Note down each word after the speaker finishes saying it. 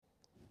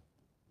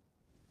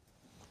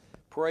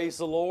Praise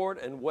the Lord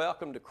and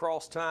welcome to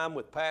Cross Time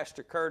with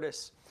Pastor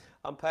Curtis.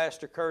 I'm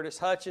Pastor Curtis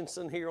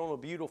Hutchinson here on a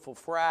beautiful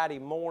Friday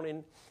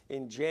morning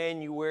in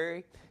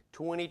January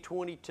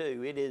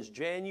 2022. It is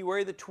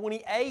January the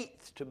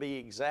 28th to be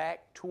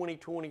exact,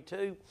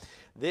 2022.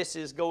 This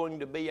is going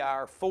to be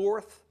our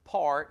fourth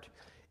part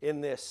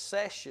in this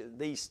session,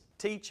 these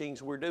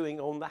teachings we're doing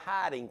on the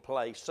hiding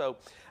place. So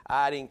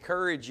I'd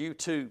encourage you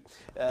to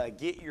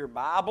get your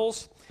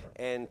Bibles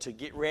and to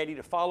get ready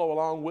to follow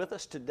along with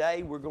us.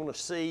 Today we're going to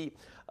see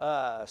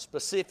a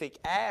specific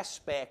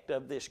aspect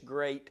of this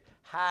great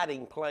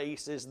hiding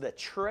place is the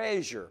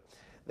treasure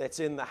that's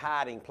in the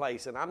hiding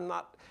place. And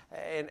I'll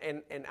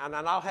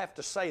have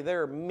to say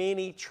there are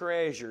many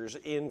treasures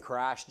in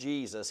Christ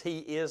Jesus. He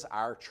is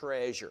our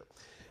treasure.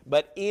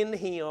 But in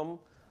Him,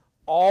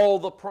 all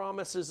the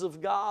promises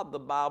of God, the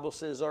Bible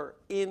says, are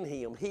in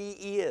Him. He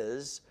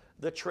is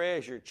the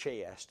treasure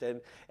chest. And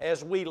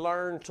as we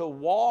learn to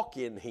walk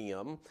in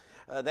Him,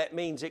 that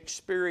means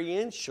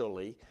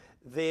experientially,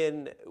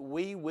 then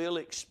we will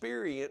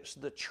experience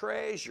the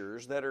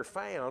treasures that are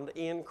found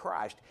in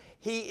Christ.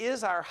 He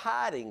is our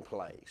hiding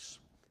place,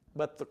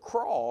 but the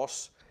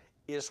cross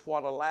is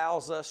what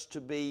allows us to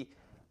be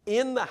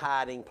in the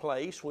hiding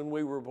place when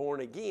we were born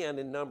again.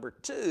 And number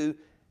two,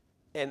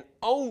 and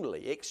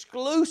only,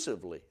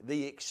 exclusively,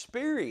 the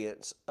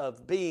experience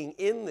of being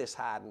in this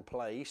hiding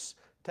place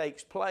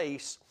takes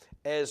place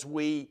as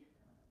we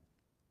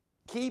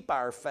keep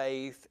our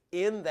faith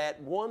in that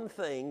one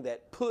thing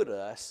that put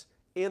us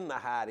in the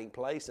hiding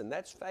place, and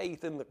that's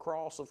faith in the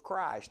cross of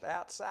Christ.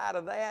 Outside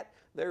of that,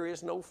 there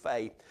is no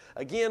faith.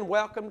 Again,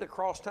 welcome to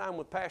Cross Time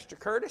with Pastor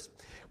Curtis.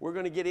 We're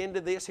going to get into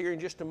this here in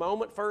just a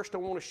moment. First, I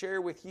want to share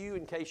with you,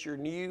 in case you're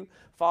new,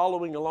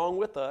 following along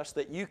with us,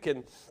 that you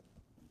can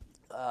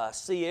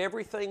see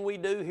everything we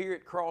do here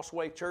at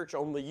Crossway Church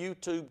on the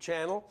YouTube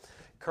channel,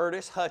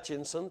 Curtis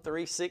Hutchinson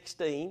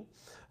 316,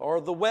 or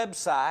the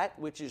website,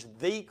 which is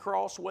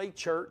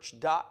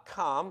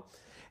thecrosswaychurch.com.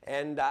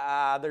 And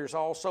there's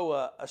also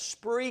a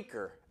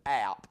Spreaker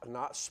app,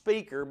 not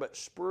speaker, but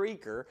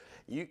Spreaker,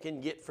 you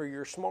can get for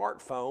your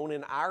smartphone.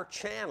 And our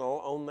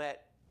channel on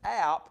that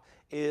app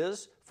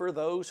is for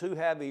those who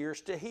have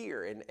ears to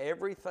hear. And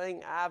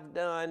everything I've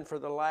done for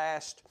the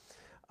last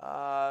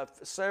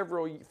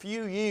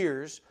few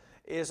years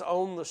is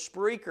on the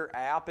Spreaker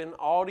app in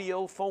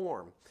audio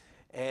form.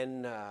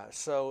 And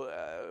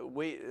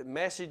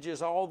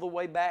messages all the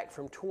way back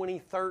from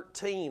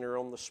 2013 are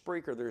on the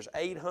Spreaker. There's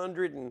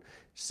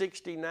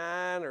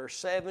 869 or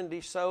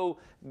 70 so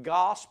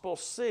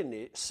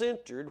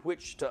gospel-centered,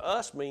 which to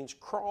us means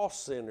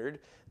cross-centered,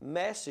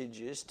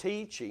 messages,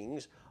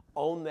 teachings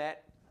on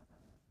that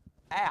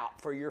app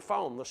for your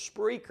phone, the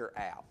Spreaker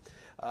app.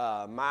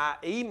 My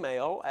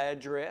email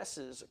address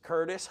is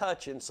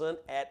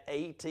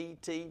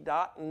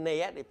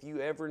curtishutchinson@att.net if you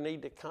ever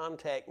need to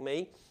contact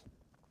me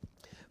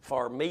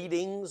for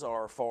meetings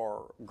or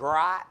for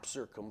gripes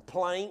or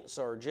complaints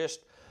or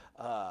just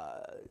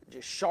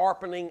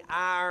sharpening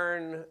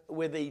iron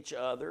with each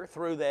other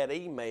through that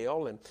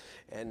email,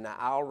 and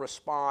I'll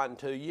respond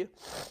to you.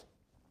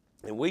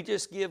 And we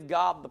just give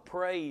God the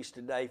praise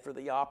today for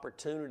the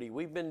opportunity.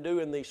 We've been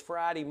doing these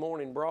Friday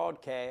morning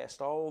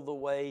broadcasts all the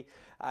way,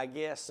 I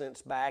guess,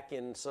 since back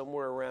in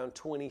somewhere around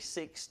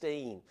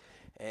 2016.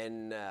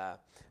 And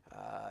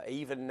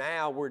even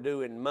now we're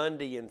doing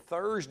Monday and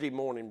Thursday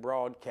morning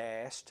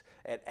broadcast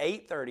at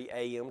 8:30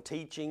 a.m.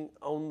 teaching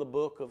on the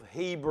book of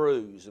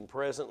Hebrews. And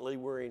presently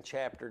we're in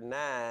chapter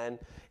 9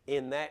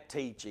 in that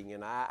teaching.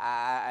 And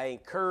I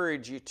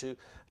encourage you to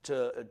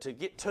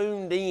get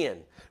tuned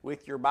in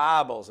with your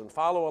Bibles and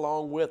follow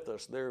along with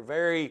us. There are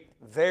very,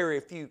 very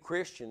few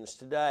Christians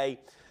today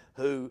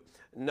who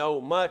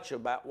know much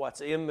about what's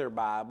in their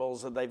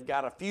Bibles. They've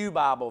got a few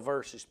Bible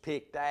verses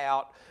picked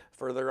out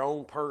for their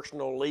own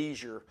personal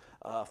leisure,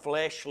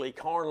 fleshly,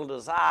 carnal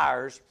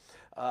desires,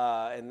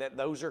 and that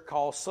those are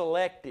called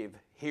selective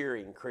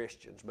hearing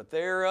Christians. But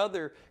there are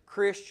other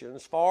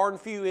Christians, far and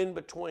few in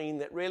between,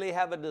 that really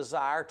have a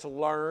desire to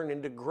learn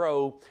and to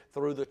grow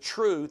through the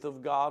truth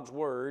of God's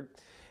Word.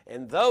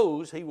 And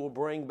those He will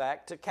bring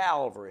back to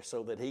Calvary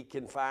so that He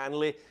can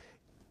finally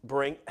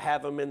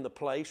have them in the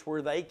place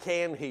where they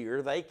can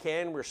hear, they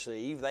can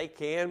receive, they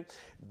can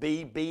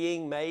be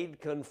being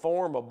made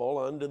conformable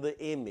unto the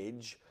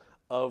image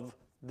of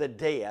the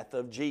death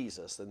of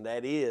Jesus. And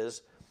that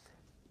is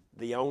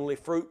the only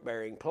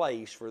fruit-bearing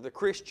place for the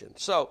Christian.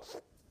 So,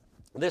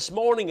 this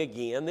morning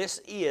again, this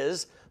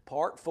is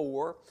part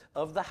 4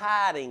 of the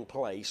hiding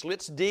place.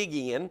 Let's dig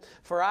in,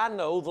 for I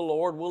know the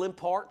Lord will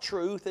impart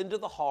truth into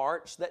the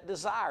hearts that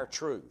desire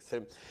truth.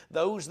 And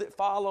those that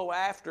follow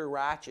after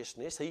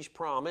righteousness, He's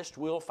promised,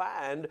 will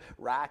find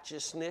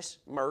righteousness,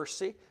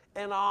 mercy,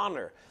 and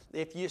honor.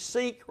 if you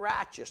seek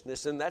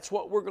righteousness, and that's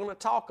what we're going to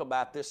talk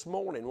about this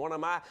morning, one of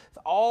my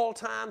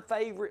all-time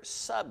favorite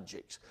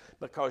subjects,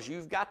 because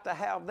you've got to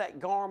have that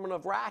garment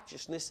of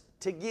righteousness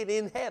to get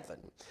in heaven.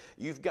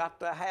 You've got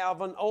to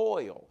have an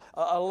oil,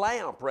 a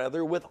lamp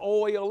rather, with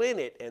oil in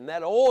it, and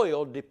that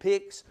oil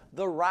depicts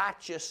the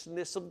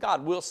righteousness of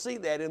God. We'll see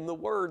that in the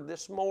Word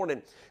this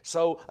morning.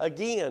 So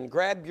again,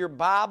 grab your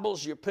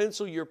Bibles, your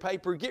pencil, your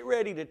paper, get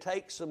ready to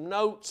take some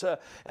notes,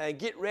 and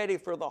get ready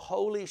for the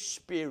Holy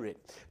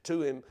Spirit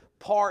to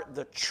impart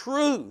the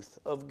truth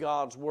of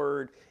God's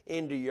Word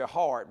into your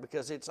heart,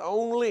 because it's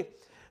only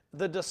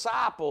the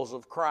disciples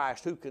of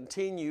Christ who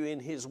continue in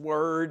His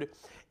Word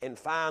and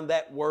find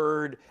that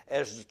Word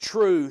as the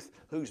truth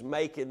who's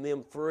making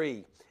them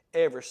free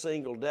every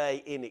single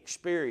day in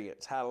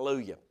experience.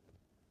 Hallelujah.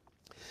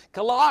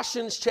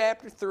 Colossians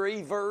chapter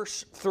 3,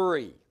 verse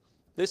 3.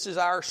 This is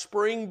our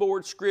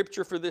springboard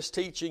scripture for this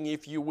teaching,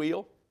 if you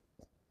will.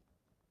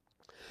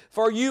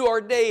 For you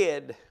are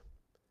dead,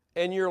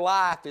 and your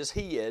life is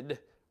hid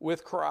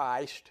with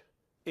Christ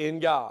in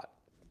God.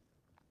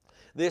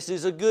 This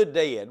is a good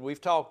dead we've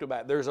talked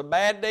about. There's a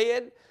bad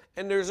dead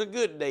and there's a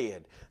good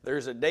dead.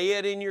 There's a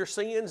dead in your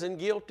sins and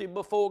guilty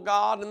before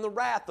God, and the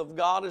wrath of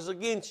God is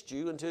against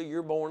you until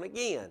you're born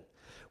again.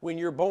 When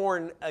you're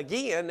born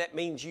again, that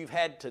means you've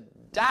had to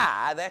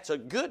die. That's a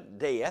good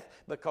death,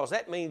 because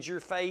that means your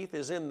faith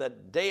is in the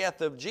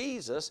death of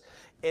Jesus,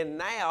 and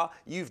now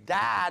you've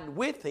died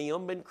with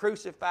Him, been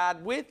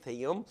crucified with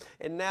Him,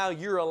 and now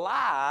you're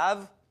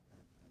alive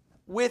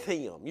with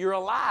Him. You're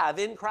alive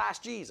in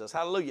Christ Jesus.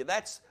 Hallelujah.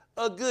 That's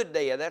a good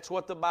dead. That's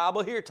what the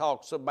Bible here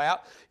talks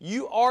about.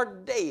 You are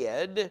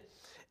dead,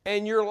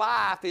 and your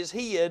life is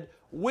hid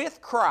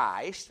with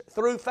Christ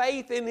through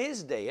faith in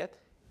His death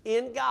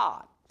in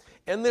God.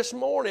 And this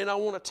morning I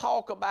want to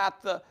talk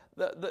about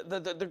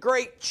the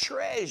great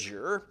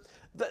treasure,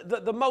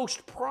 the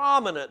most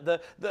prominent,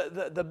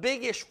 the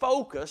biggest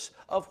focus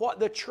of what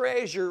the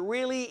treasure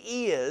really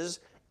is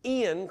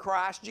in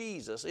Christ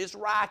Jesus. It's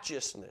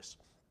righteousness.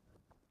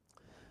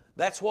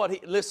 That's what He,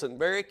 listen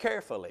very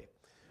carefully,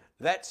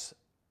 that's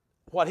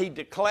what He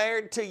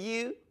declared to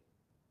you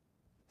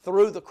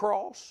through the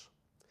cross.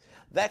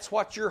 That's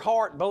what your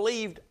heart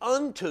believed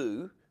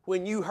unto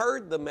when you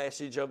heard the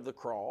message of the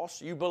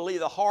cross. You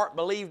believe, the heart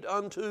believed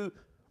unto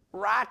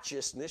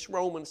righteousness,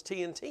 Romans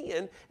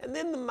 10:10, and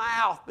then the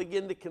mouth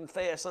began to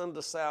confess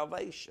unto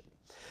salvation.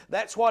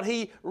 That's what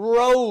He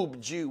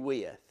robed you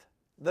with,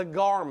 the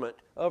garment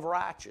of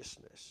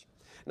righteousness.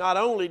 Not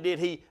only did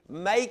He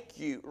make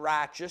you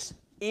righteous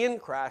in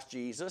Christ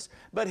Jesus,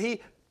 but He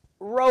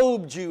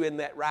robed you in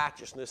that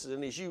righteousness.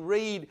 And as you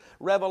read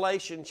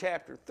Revelation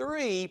chapter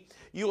 3,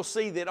 you'll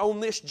see that on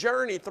this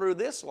journey through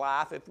this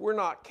life, if we're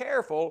not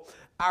careful,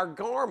 our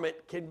garment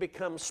can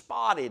become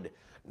spotted,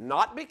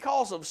 not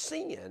because of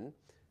sin,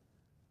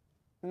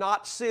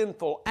 not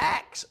sinful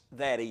acts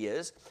that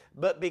is,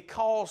 but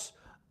because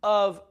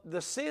of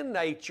the sin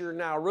nature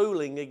now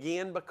ruling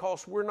again,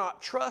 because we're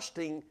not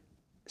trusting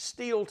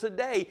still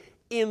today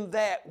in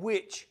that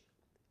which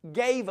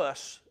gave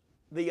us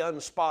the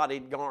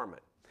unspotted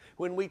garment.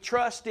 When we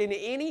trust in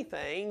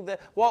anything,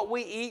 what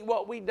we eat,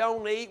 what we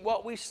don't eat,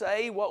 what we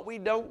say, what we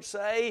don't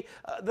say,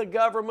 the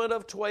government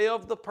of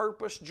 12, the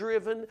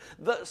purpose-driven,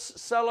 the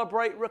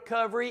celebrate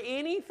recovery,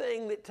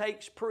 anything that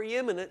takes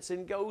preeminence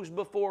and goes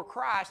before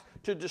Christ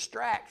to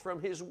distract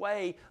from His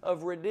way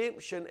of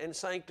redemption and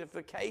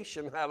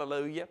sanctification,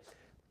 hallelujah,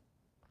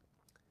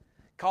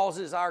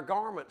 causes our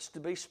garments to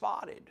be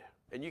spotted.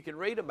 And you can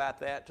read about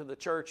that to the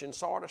church in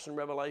Sardis in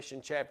Revelation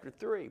chapter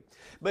 3.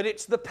 But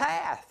it's the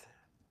path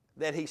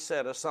that He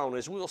set us on.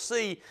 As we'll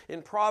see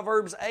in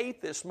Proverbs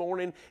 8 this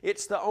morning,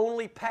 it's the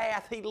only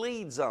path He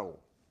leads on.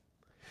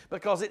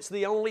 Because it's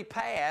the only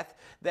path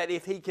that,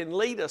 if He can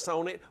lead us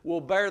on it, will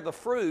bear the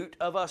fruit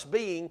of us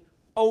being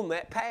on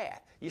that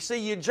path. You see,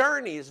 your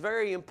journey is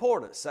very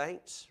important,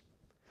 saints.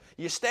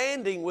 You're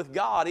standing with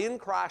God in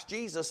Christ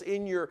Jesus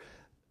in your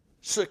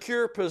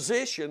secure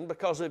position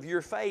because of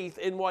your faith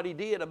in what He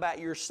did about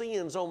your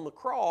sins on the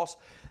cross.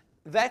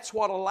 That's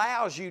what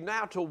allows you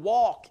now to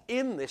walk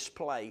in this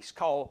place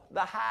called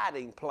the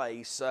hiding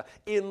place,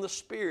 in the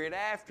Spirit,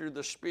 after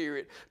the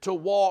Spirit, to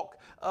walk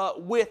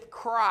with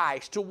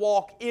Christ, to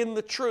walk in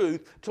the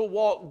truth, to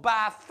walk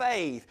by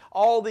faith.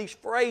 All these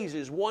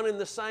phrases, one and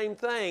the same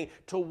thing,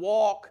 to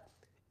walk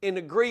in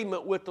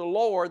agreement with the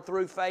Lord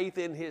through faith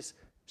in His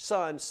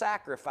Son's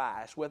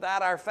sacrifice.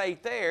 Without our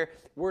faith there,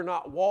 we're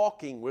not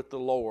walking with the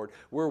Lord.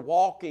 We're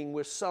walking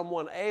with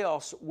someone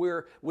else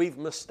we've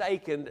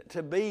mistaken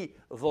to be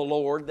the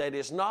Lord that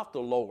is not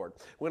the Lord.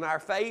 When our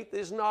faith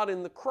is not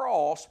in the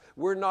cross,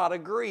 we're not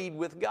agreed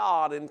with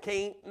God, and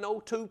can't no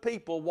two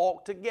people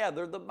walk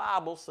together, the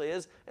Bible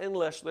says,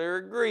 unless they're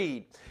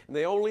agreed. And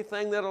the only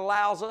thing that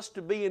allows us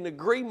to be in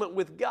agreement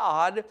with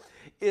God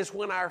is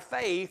when our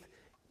faith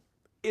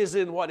is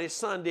in what His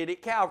Son did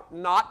at Calvary.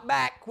 Not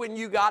back when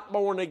you got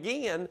born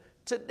again.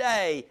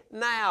 Today,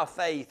 now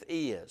faith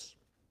is.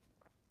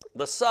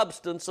 the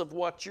substance of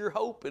what you're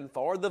hoping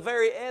for, the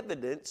very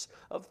evidence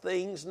of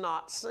things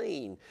not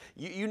seen.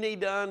 You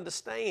need to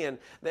understand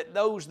that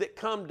those that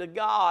come to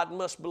God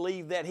must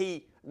believe that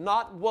He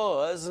not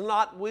was,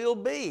 not will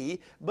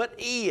be, but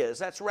is.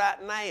 That's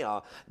right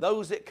now.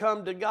 Those that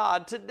come to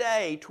God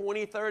today,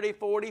 20, 30,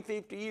 40,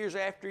 50 years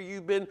after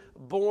you've been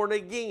born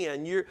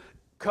again, you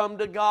come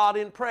to God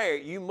in prayer.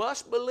 You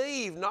must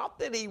believe not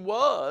that He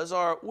was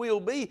or will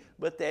be,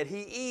 but that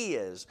He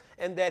is,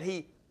 and that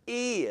He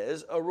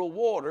is a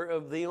rewarder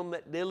of them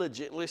that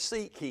diligently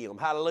seek Him.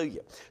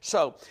 Hallelujah.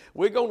 So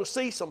we're going to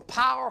see some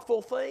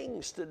powerful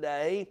things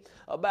today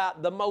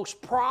about the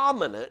most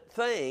prominent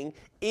thing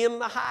in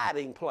the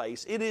hiding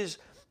place. It is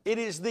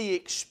the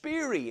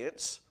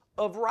experience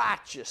of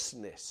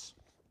righteousness.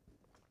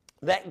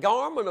 That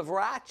garment of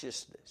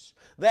righteousness,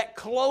 that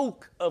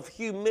cloak of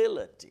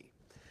humility,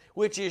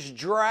 which is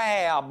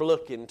drab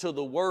looking to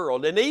the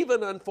world. And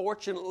even,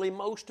 unfortunately,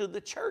 most of the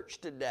church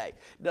today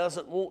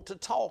doesn't want to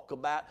talk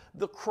about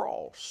the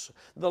cross.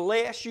 The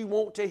less you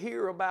want to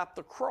hear about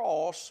the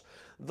cross,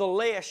 the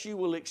less you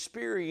will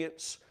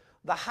experience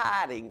the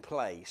hiding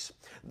place.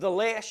 The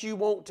less you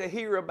want to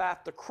hear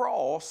about the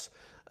cross,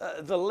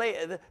 the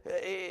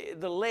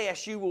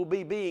less you will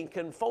be being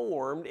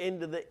conformed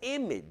into the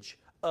image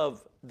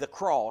of the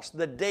cross,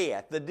 the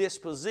death, the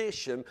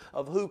disposition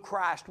of who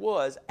Christ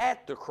was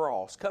at the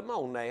cross. Come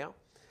on now.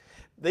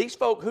 These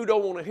folk who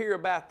don't want to hear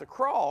about the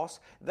cross,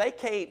 they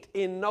can't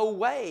in no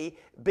way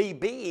be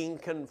being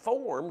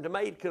conformed,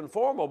 made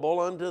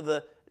conformable unto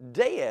the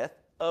death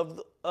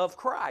of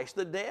Christ,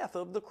 the death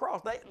of the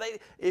cross.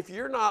 If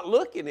you're not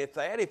looking at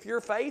that, if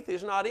your faith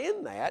is not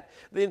in that,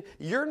 then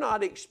you're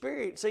not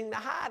experiencing the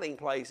hiding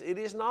place. It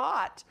is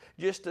not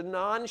just a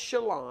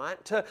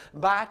nonchalant,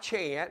 by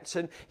chance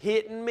and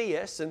hit and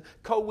miss and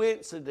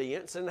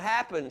coincidence and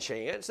happen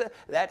chance.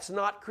 That's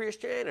not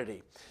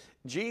Christianity.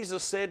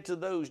 Jesus said to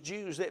those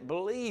Jews that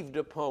believed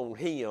upon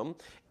Him,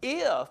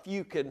 if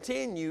you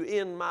continue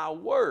in my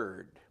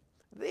word,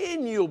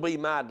 then you'll be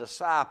my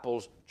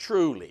disciples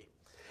truly.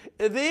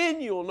 And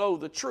then you'll know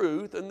the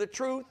truth, and the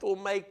truth will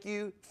make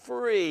you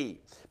free.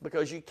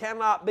 Because you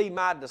cannot be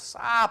my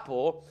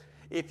disciple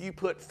if you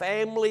put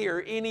family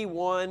or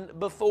anyone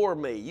before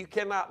me. You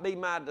cannot be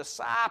my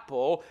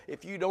disciple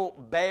if you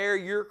don't bear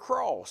your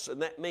cross.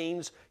 And that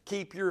means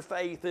keep your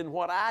faith in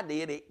what I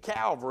did at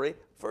Calvary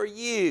for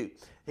you.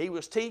 He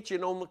was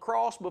teaching on the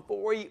cross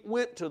before He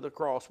went to the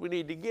cross. We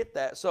need to get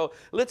that. So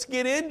let's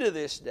get into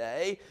this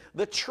day,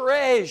 the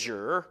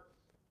treasure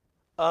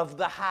of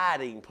the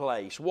hiding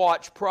place.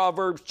 Watch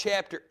Proverbs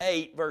chapter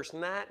 8, verse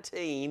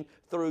 19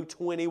 through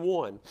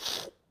 21.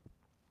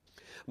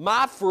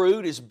 My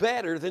fruit is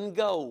better than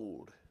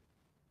gold,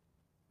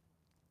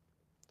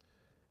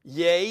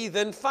 yea,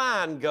 than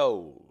fine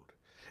gold.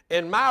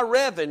 And my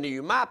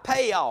revenue, my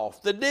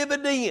payoff, the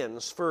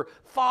dividends for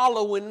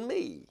following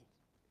me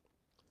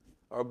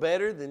are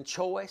better than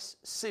choice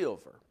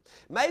silver.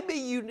 Maybe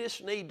you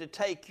just need to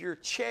take your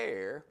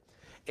chair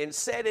and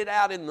set it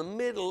out in the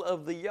middle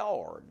of the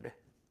yard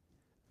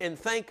and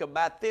think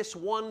about this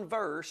one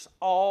verse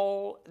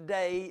all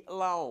day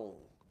long.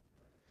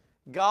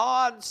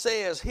 God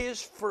says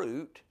His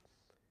fruit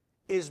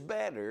is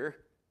better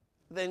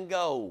than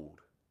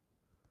gold.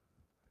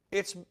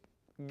 It's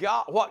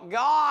God, what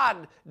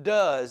God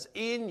does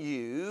in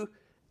you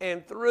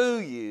and through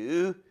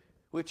you,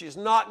 which is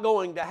not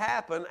going to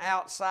happen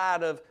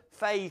outside of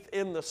faith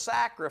in the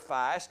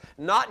sacrifice,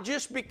 not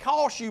just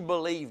because you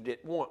believed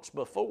it once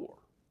before.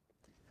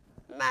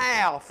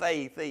 Now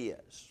faith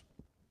is.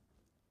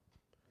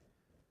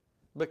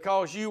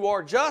 Because you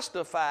are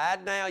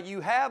justified, now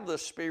you have the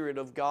Spirit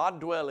of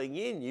God dwelling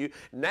in you.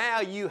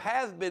 Now you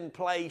have been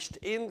placed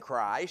in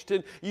Christ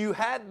and you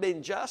have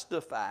been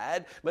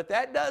justified, but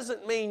that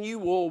doesn't mean you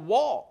will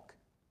walk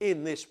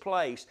in this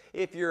place.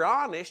 If you're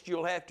honest,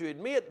 you'll have to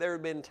admit there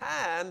have been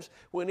times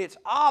when it's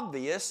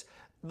obvious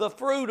the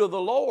fruit of the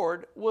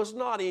Lord was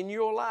not in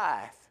your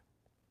life.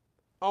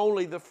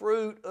 Only the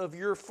fruit of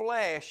your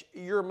flesh,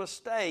 your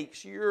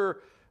mistakes,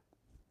 your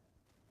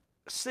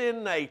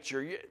sin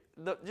nature,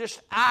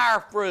 just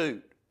our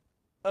fruit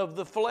of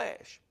the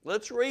flesh.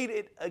 Let's read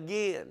it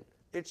again.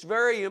 It's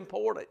very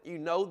important you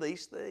know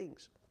these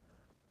things.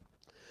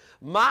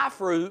 My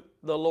fruit,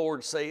 the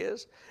Lord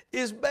says,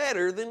 is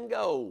better than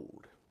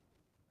gold.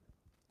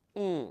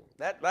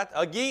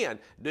 Again,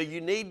 do you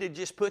need to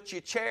just put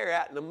your chair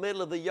out in the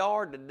middle of the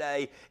yard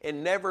today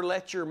and never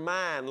let your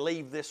mind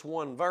leave this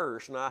one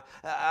verse? Now,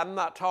 I'm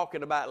not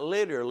talking about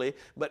literally,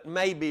 but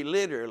maybe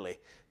literally.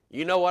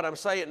 You know what I'm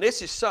saying?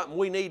 This is something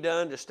we need to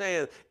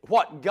understand.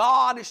 What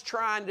God is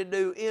trying to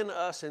do in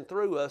us and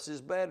through us is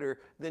better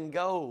than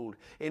gold.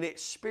 And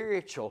it's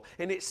spiritual.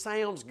 And it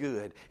sounds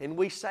good. And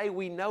we say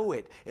we know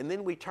it. And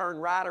then we turn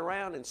right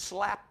around and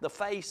slap the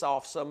face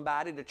off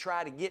somebody to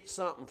try to get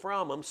something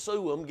from them,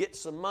 sue them, get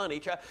some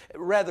money,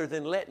 rather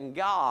than letting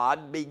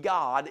God be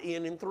God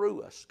in and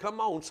through us. Come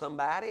on,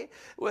 somebody.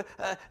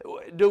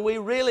 Do we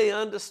really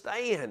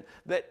understand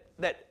that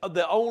that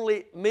the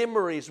only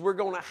memories we're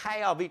going to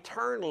have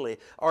eternally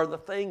are the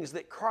things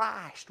that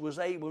Christ was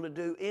able to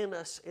do in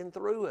us and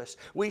through us.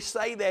 We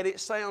say that, it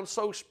sounds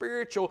so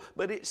spiritual,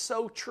 but it's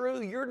so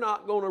true. You're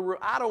not going to,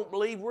 I don't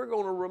believe we're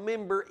going to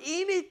remember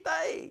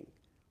anything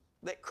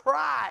that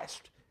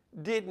Christ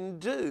didn't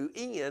do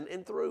in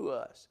and through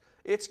us.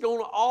 It's going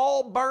to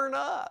all burn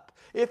up.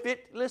 If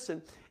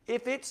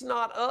it's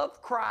not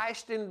of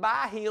Christ and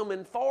by Him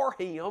and for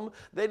Him,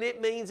 then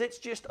it means it's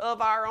just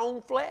of our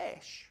own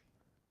flesh.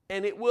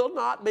 And it will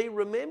not be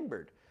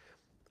remembered.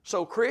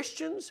 So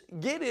Christians,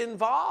 get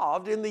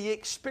involved in the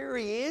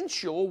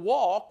experiential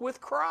walk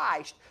with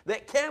Christ.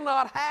 That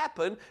cannot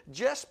happen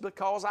just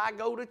because I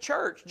go to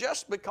church,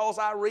 just because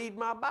I read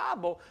my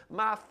Bible.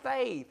 My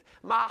faith,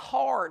 my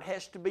heart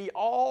has to be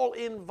all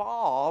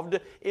involved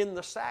in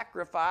the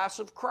sacrifice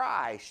of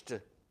Christ.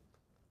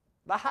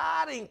 The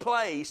hiding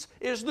place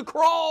is the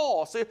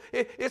cross.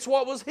 It's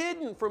what was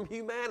hidden from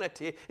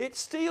humanity. It's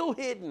still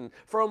hidden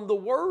from the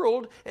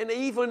world, and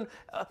even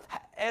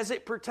as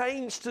it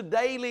pertains to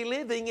daily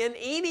living and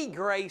any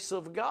grace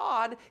of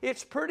God,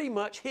 it's pretty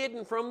much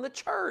hidden from the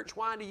church.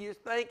 Why do you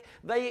think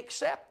they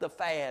accept the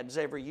fads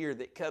every year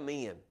that come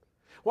in?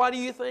 Why do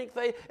you think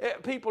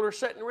people are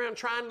sitting around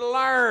trying to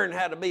learn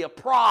how to be a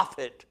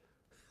prophet?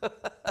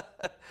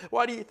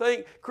 Why do you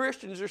think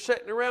Christians are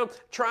sitting around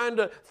trying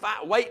to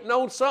waiting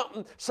on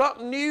something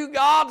new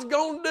God's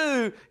going to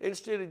do,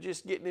 instead of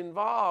just getting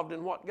involved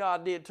in what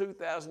God did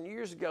 2,000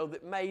 years ago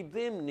that made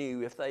them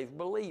new if they've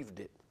believed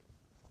it?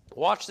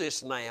 Watch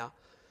this now.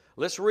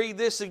 Let's read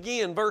this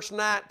again. Verse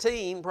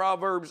 19,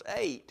 Proverbs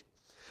 8.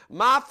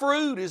 My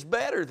fruit is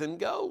better than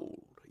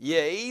gold,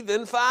 yea,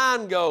 than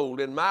fine gold,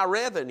 and my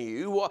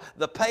revenue,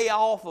 the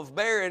payoff of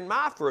bearing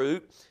my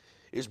fruit,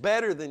 is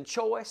better than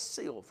choice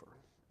silver.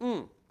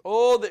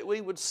 Oh, that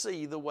we would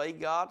see the way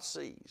God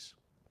sees.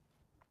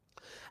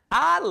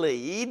 I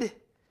lead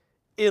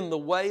in the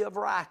way of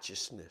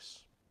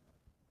righteousness,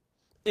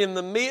 in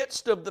the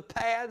midst of the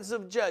paths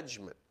of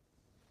judgment.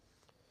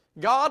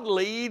 God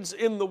leads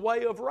in the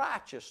way of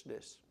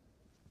righteousness.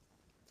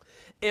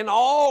 And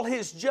all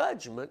His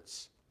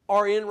judgments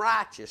are in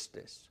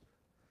righteousness.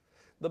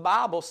 The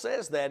Bible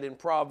says that in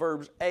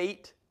Proverbs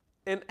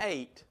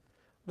 8:8,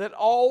 that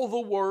all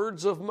the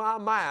words of my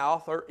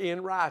mouth are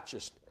in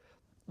righteousness.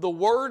 The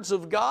words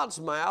of God's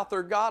mouth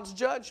are God's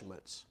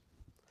judgments.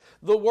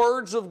 The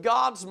words of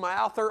God's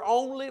mouth are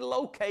only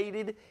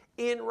located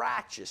in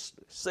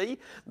righteousness. See,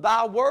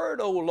 Thy word,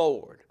 O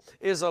Lord,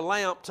 is a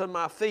lamp to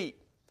my feet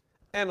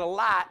and a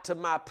light to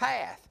my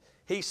path.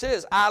 He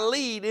says, I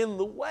lead in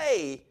the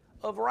way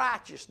of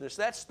righteousness.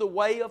 That's the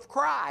way of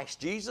Christ.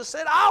 Jesus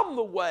said, I'm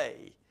the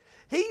way.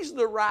 He's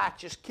the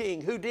righteous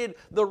King who did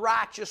the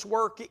righteous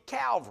work at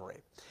Calvary.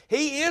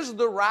 He is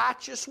the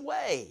righteous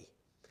way.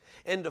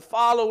 And to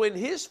follow in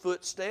His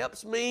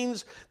footsteps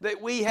means that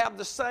we have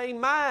the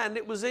same mind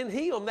that was in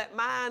Him, that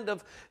mind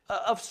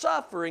of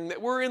suffering,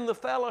 that we're in the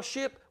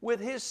fellowship with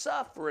His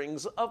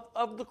sufferings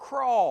of the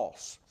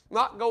cross.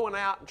 Not going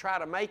out and try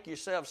to make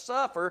yourself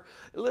suffer.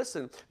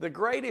 Listen, the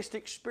greatest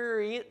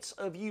experience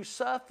of you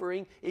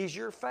suffering is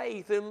your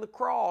faith in the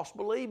cross.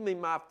 Believe me,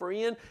 my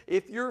friend,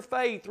 if your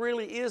faith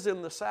really is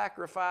in the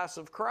sacrifice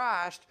of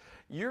Christ,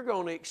 you're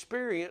going to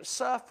experience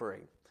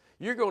suffering.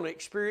 You're going to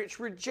experience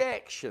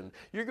rejection.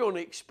 You're going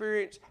to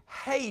experience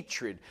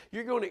hatred.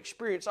 You're going to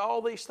experience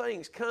all these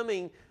things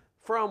coming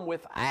from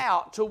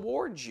without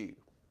towards you.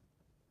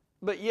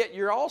 But yet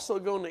you're also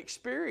going to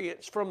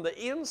experience from the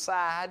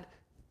inside,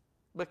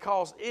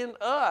 because in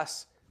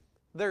us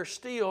there's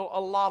still a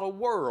lot of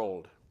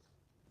world.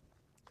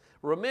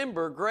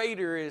 Remember,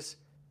 greater is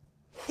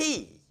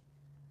He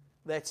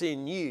that's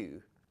in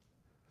you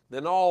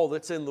than all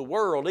that's in the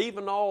world,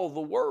 even all the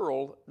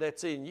world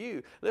that's in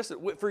you. Listen,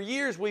 for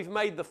years we've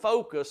made the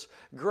focus,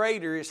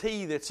 greater is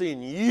He that's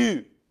in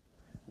you.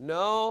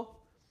 No,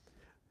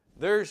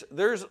 there's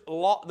a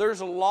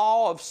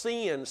law of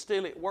sin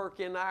still at work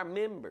in our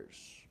members.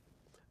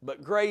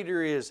 But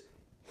greater is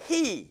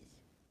He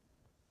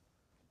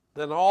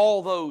than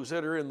all those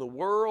that are in the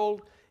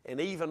world, and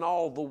even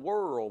all the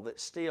world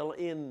that's still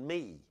in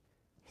me.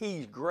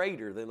 He's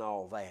greater than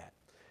all that.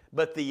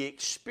 But the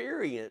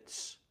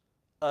experience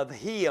of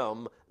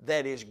Him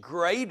that is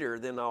greater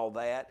than all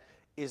that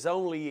is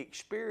only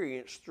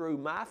experienced through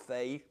my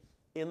faith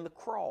in the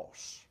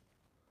cross.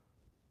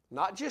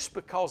 Not just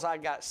because I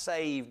got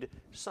saved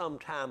some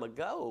time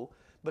ago,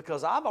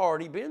 because I've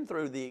already been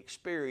through the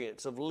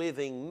experience of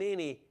living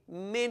many,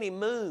 many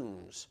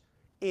moons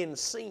in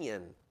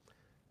sin,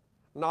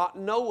 not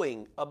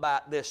knowing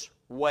about this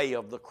way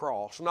of the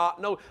cross.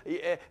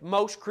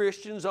 Most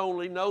Christians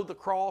only know the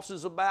cross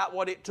is about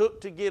what it took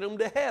to get them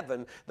to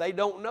heaven. They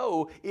don't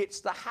know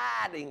it's the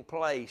hiding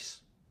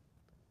place.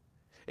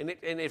 And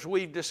as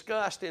we've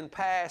discussed in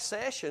past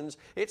sessions,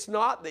 it's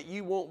not that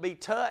you won't be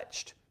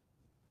touched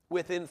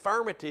with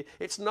infirmity.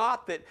 It's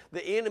not that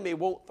the enemy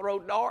won't throw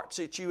darts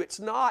at you. It's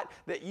not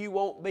that you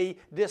won't be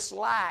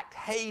disliked,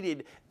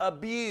 hated,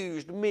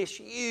 abused,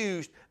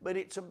 misused, but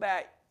it's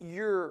about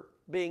your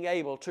being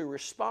able to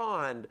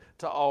respond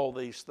to all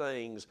these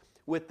things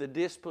with the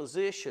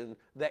disposition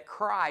that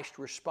Christ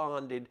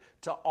responded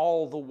to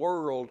all the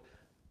world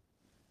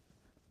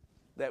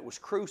that was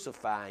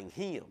crucifying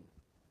Him.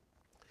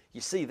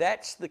 You see,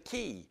 that's the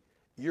key,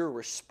 your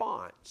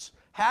response.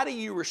 How do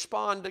you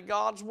respond to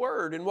God's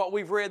Word and what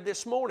we've read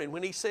this morning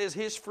when He says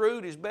His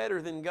fruit is better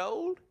than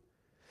gold?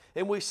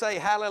 And we say,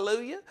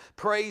 hallelujah,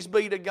 praise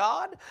be to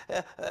God.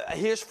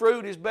 His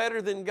fruit is better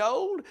than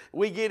gold.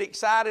 We get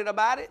excited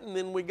about it, and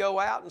then we go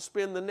out and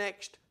spend the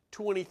next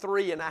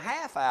 23 and a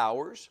half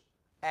hours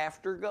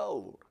after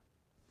gold.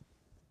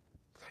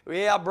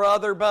 Yeah,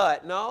 brother,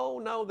 but.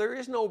 No, there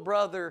is no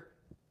brother,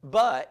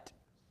 but.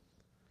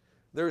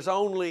 There's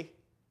only,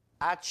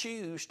 I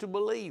choose to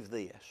believe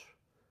this.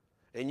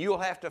 And you'll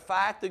have to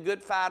fight the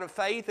good fight of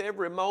faith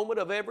every moment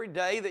of every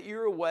day that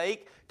you're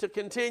awake to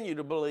continue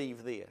to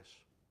believe this.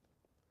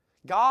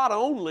 God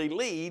only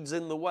leads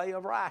in the way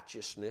of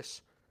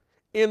righteousness.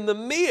 In the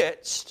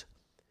midst,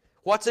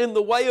 what's in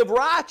the way of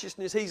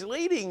righteousness He's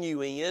leading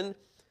you in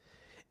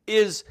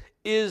is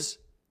His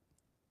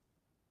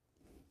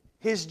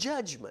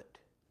judgment.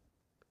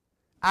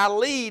 I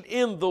lead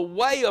in the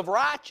way of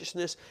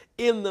righteousness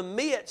in the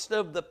midst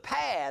of the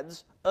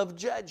paths of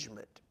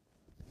judgment.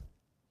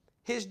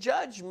 His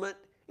judgment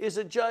is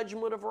a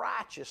judgment of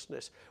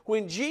righteousness.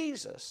 When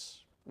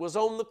Jesus was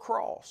on the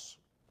cross,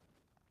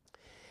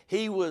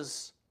 He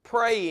was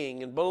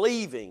praying and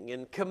believing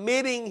and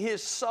committing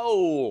His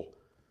soul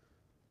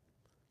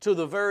to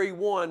the very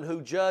one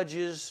who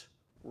judges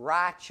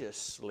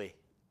righteously.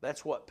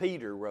 That's what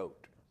Peter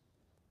wrote.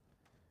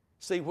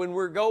 See, when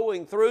we're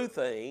going through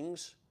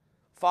things,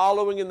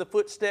 following in the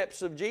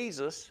footsteps of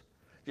Jesus,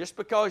 just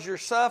because you're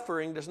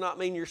suffering does not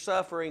mean you're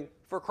suffering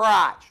for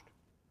Christ.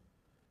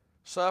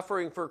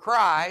 Suffering for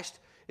Christ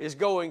is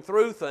going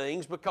through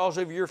things because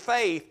of your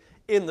faith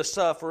in the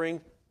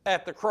suffering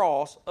at the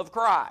cross of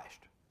Christ.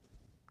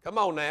 Come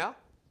on now.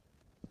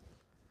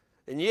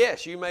 And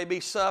yes, you may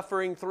be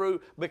suffering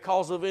through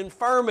because of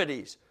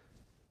infirmities,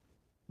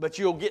 but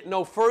you'll get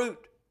no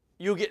fruit.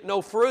 You'll get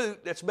no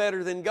fruit that's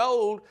better than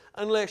gold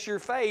unless your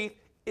faith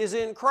is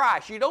in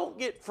Christ. You don't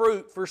get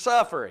fruit for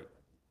suffering.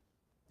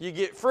 You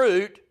get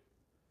fruit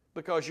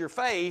because your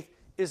faith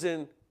is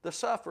in the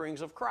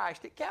sufferings of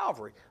Christ at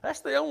Calvary.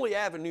 That's the only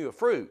avenue of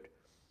fruit.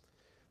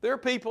 There are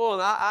people,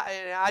 and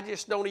I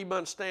just don't even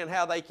understand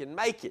how they can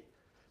make it,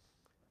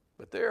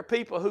 but there are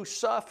people who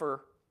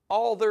suffer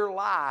all their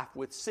life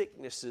with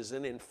sicknesses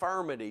and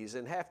infirmities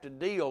and have to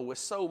deal with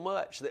so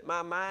much that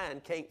my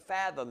mind can't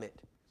fathom it.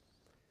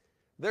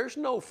 There's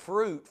no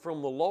fruit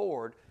from the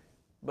Lord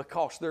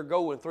because they're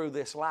going through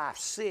this life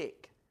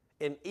sick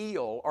and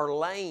ill or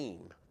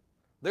lame.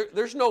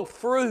 There's no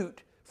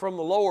fruit from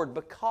the Lord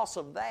because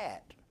of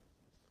that.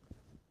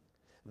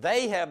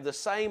 They have the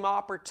same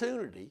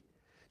opportunity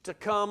to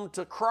come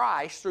to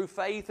Christ through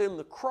faith in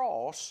the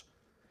cross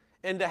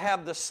and to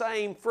have the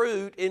same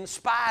fruit in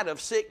spite of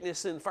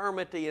sickness,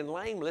 infirmity, and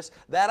lameness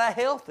that a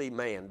healthy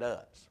man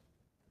does.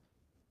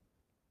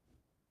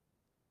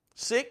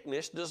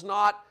 Sickness does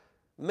not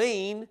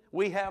mean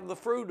we have the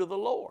fruit of the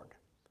Lord,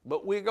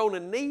 but we're going to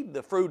need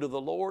the fruit of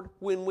the Lord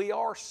when we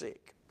are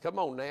sick. Come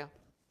on now.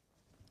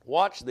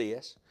 Watch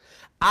this.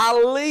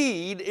 I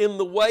lead in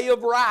the way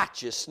of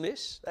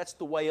righteousness. That's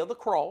the way of the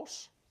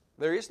cross.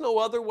 There is no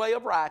other way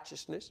of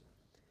righteousness.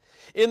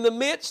 In the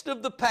midst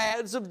of the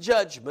paths of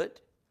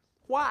judgment.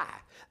 Why?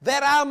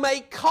 That I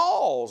may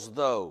cause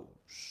those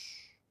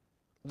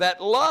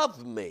that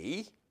love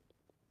me.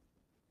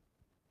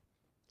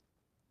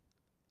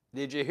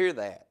 Did you hear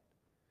that?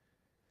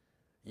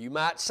 You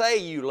might say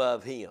you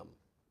love Him,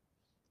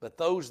 but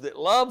those that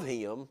love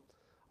Him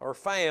are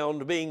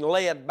found being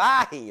led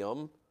by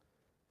Him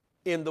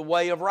in the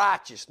way of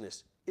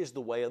righteousness, is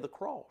the way of the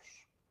cross.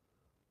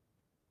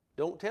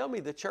 Don't tell me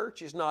the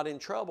church is not in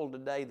trouble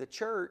today. The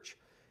church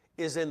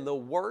is in the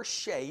worst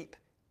shape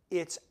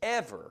it's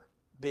ever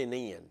been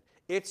in.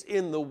 It's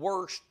in the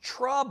worst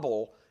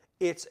trouble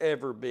it's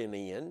ever been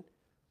in,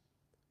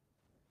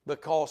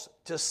 because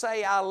to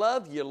say I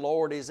love you,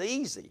 Lord, is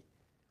easy.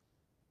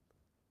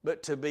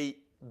 But to be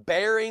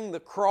bearing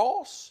the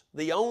cross,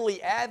 the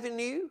only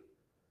avenue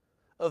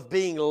of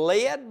being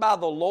led by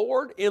the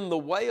Lord in the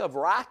way of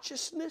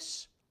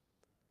righteousness,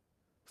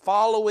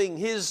 following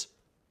His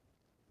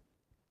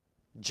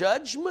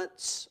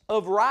judgments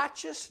of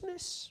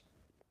righteousness,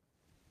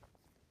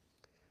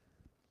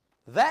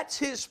 that's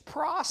His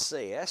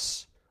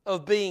process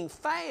of being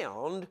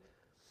found,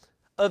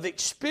 of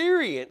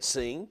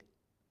experiencing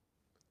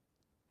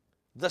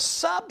the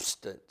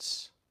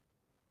substance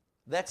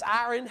that's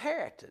our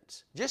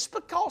inheritance. Just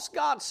because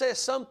God says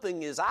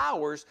something is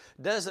ours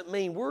doesn't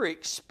mean we're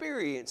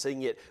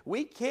experiencing it.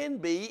 We can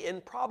be,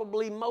 and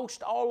probably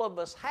most all of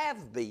us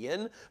have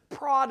been,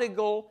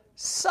 prodigal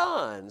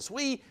sons.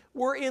 We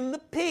were in the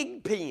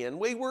pig pen.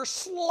 We were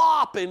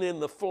slopping in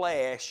the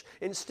flesh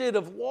instead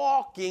of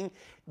walking,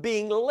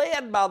 being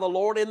led by the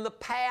Lord in the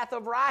path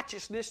of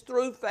righteousness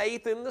through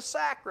faith in the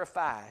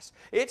sacrifice.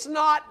 It's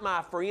not,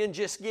 my friend,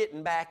 just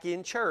getting back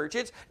in church.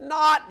 It's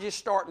not just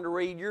starting to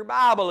read your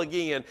Bible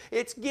again.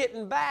 It's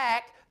getting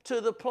back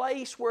to the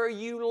place where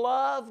you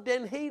loved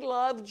and He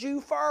loved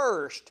you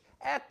first.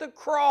 At the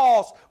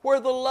cross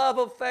where the love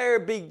affair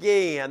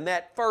began,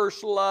 that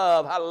first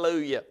love,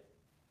 hallelujah.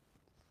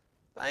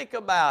 Think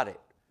about it.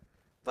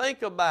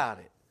 Think about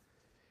it.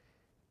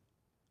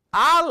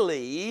 I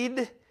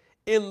lead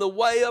in the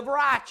way of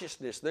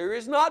righteousness. There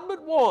is not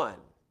but one.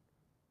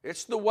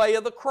 It's the way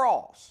of the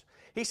cross.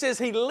 He says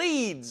He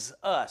leads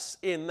us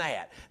in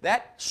that.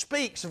 That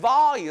speaks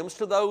volumes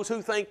to those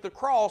who think the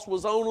cross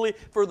was only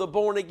for the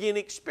born-again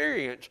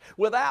experience.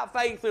 Without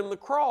faith in the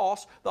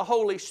cross, the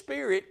Holy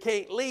Spirit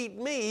can't lead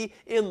me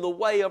in the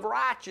way of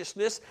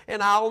righteousness,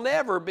 and I'll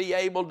never be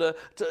able to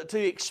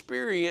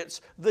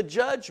experience the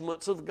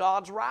judgments of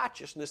God's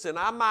righteousness. And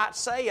I might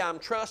say I'm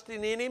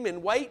trusting in Him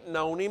and waiting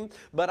on Him,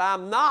 but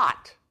I'm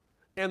not.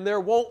 And there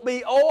won't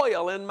be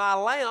oil in my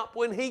lamp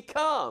when He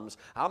comes.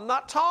 I'm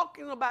not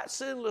talking about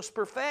sinless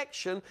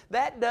perfection.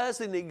 That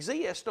doesn't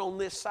exist on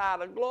this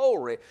side of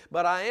glory.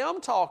 But I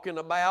am talking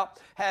about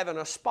having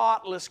a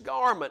spotless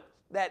garment,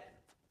 that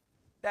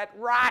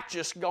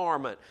righteous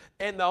garment.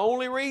 And the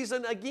only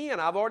reason, again,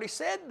 I've already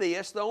said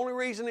this, the only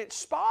reason it's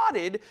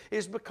spotted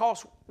is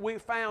because we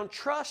found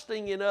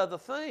trusting in other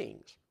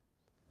things,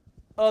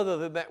 other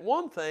than that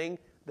one thing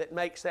that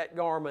makes that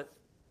garment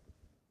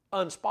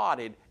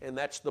unspotted, and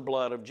that's the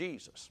blood of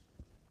Jesus.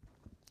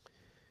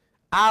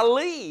 I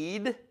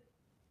lead,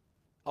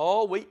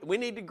 we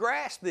need to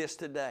grasp this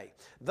today.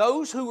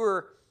 Those who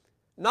are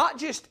not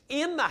just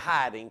in the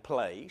hiding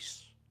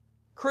place,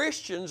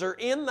 Christians are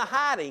in the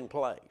hiding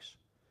place,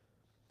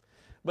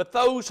 but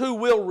those who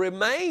will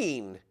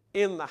remain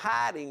in the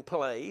hiding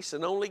place,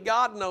 and only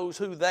God knows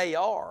who they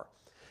are,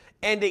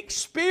 and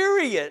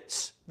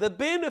experience the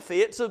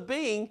benefits of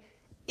being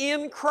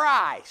in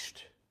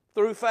Christ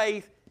through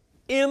faith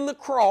in the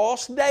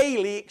cross,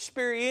 daily,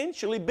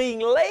 experientially, being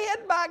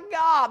led by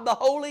God, the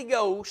Holy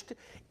Ghost,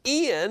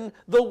 in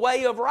the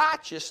way of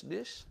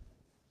righteousness,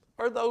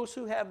 are those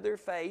who have their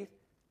faith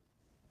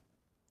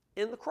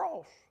in the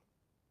cross.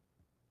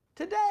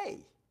 Today.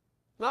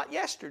 Not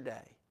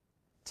yesterday.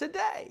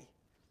 Today.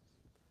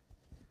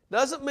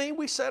 Doesn't mean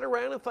we sit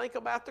around and think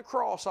about the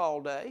cross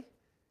all day.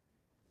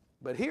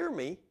 But hear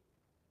me,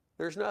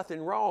 there's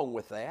nothing wrong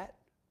with that.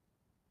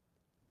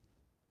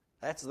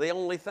 That's the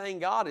only thing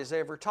God has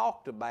ever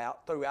talked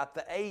about throughout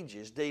the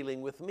ages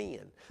dealing with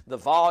men. The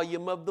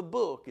volume of the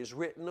book is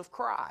written of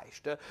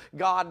Christ.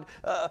 God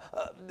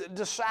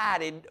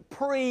decided,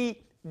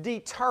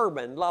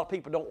 predetermined. A lot of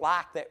people don't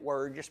like that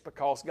word just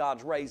because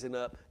God's raising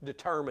up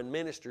determined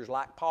ministers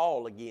like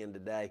Paul again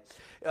today.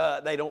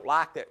 They don't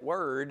like that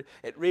word.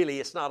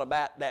 It's not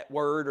about that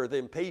word or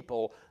them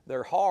people.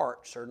 Their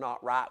hearts are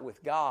not right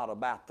with God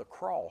about the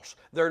cross.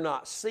 They're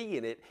not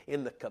seeing it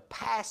in the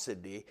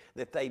capacity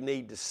that they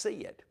need to see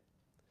it.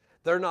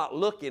 They're not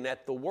looking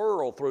at the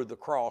world through the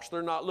cross.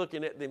 They're not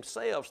looking at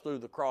themselves through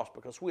the cross,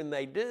 because when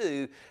they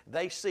do,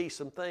 they see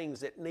some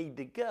things that need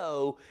to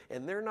go,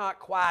 and they're not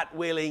quite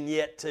willing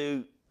yet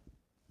to.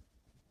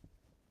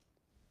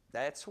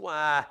 That's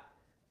why.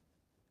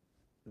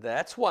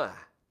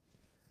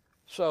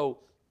 So,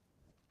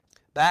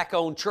 back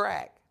on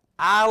track.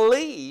 I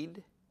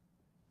lead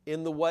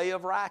in the way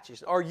of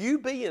righteousness. Are you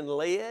being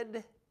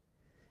led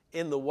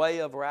in the way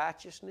of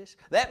righteousness?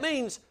 That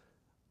means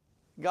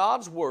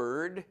God's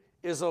Word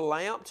is a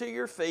lamp to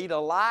your feet, a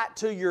light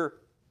to your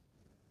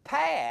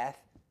path.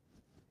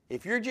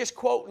 If you're just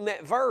quoting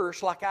that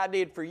verse like I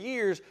did for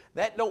years,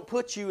 that don't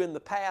put you in the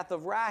path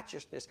of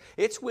righteousness.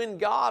 It's when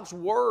God's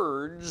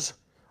words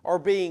are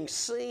being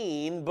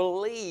seen,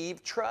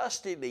 believed,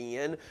 trusted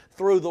in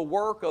through the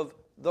work of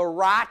the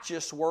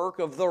righteous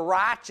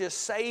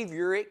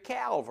Savior at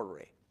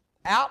Calvary.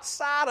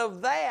 Outside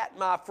of that,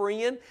 my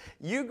friend,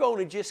 you're going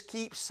to just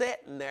keep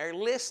sitting there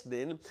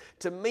listening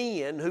to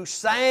men who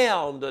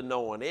sound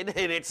anointed,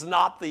 and it's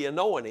not the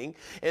anointing,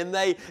 and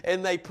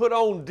they put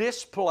on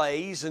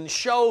displays and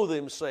show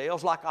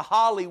themselves like a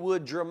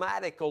Hollywood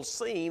dramatical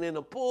scene in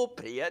a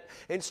pulpit,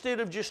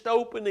 instead of just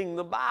opening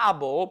the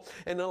Bible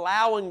and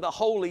allowing the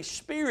Holy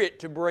Spirit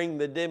to bring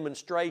the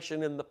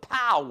demonstration and the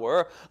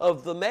power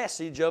of the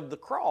message of the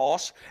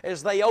cross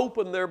as they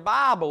open their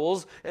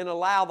Bibles and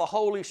allow the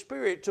Holy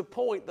Spirit to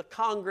point the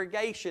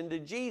congregation to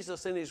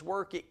Jesus and His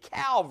work at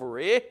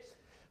Calvary,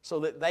 so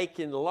that they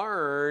can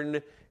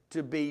learn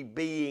to be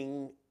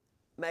being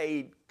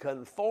made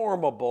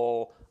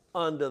conformable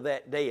unto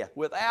that death.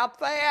 Without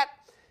that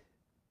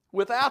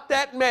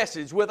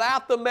message,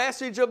 without the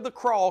message of the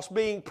cross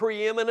being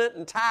preeminent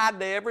and tied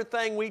to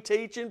everything we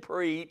teach and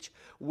preach,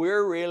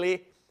 we're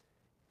really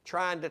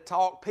trying to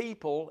talk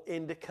people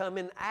into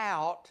coming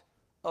out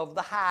of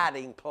the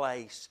hiding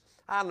place.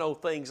 I know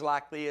things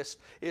like this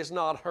is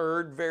not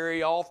heard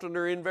very often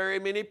or in very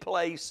many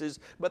places,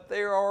 but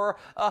there are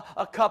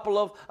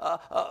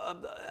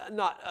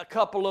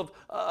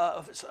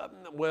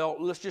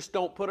let's just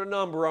don't put a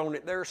number on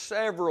it. There are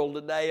several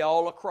today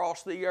all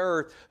across the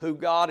earth who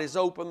God has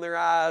opened their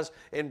eyes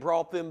and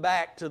brought them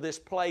back to this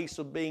place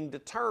of being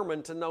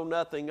determined to know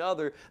nothing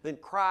other than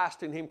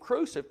Christ and Him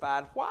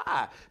crucified.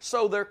 Why?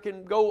 So there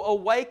can go a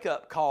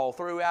wake-up call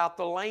throughout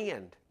the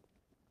land.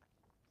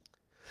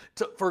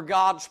 for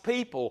God's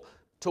people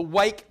to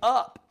wake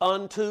up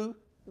unto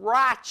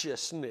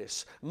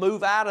righteousness.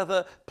 Move out of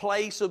the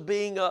place of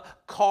being a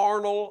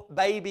carnal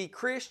baby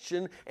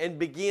Christian and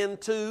begin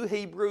to,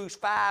 Hebrews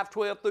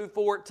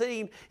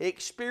 5:12-14,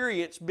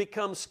 experience,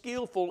 become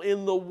skillful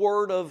in the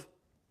word of,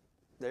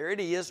 there it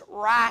is,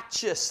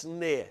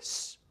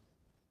 righteousness.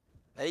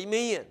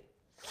 Amen.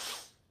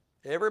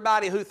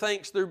 Everybody who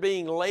thinks they're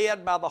being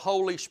led by the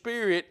Holy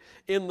Spirit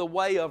in the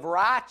way of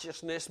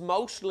righteousness,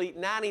 mostly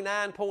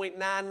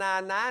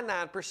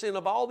 99.9999%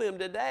 of all them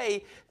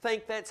today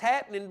think that's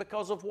happening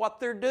because of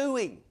what they're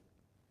doing.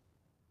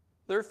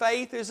 Their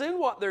faith is in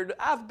what they're doing.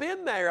 I've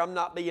been there. I'm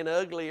not being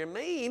ugly or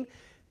mean.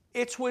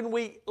 It's when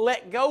we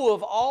let go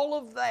of all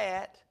of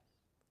that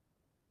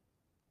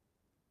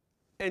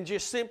and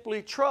just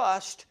simply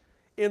trust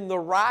in the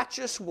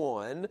righteous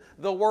one,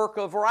 the work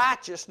of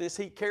righteousness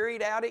He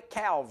carried out at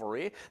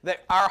Calvary,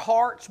 that our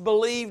hearts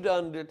believed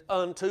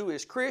unto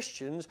as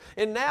Christians,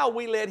 and now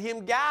we let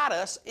Him guide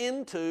us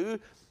into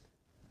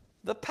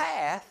the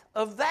path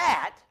of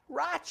that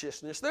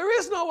righteousness. There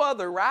is no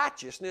other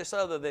righteousness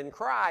other than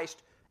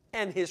Christ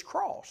and His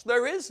cross.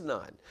 There is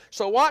none.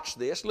 So watch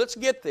this. Let's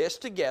get this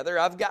together.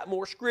 I've got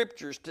more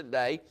scriptures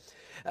today.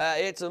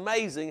 It's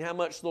amazing how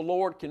much the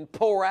Lord can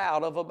pour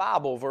out of a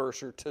Bible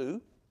verse or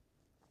two.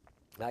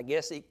 I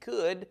guess He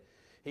could.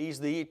 He's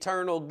the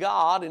eternal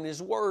God, and His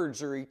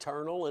words are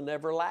eternal and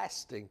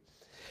everlasting.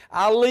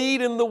 I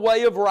lead in the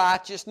way of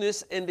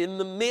righteousness and in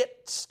the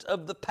midst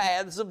of the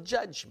paths of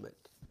judgment.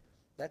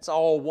 That's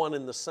all one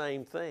and the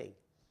same thing.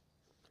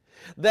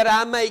 That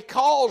I may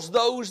cause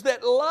those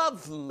that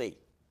love me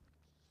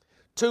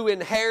to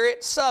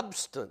inherit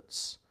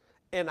substance,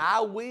 and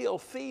I will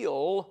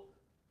fill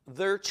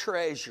their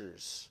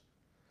treasures.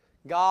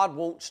 God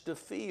wants to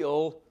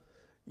fill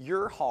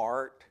your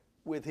heart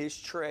with His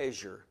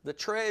treasure. The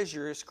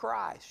treasure is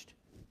Christ.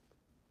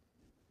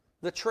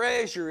 The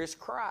treasure is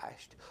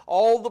Christ.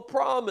 All the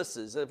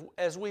promises,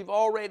 as we've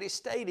already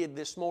stated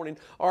this morning,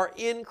 are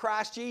in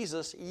Christ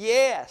Jesus.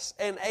 Yes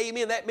and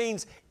amen. That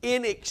means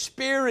in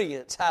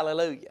experience.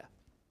 Hallelujah.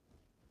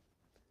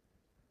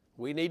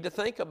 We need to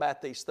think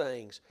about these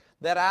things.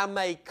 That I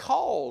may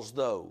cause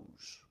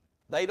those.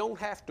 They don't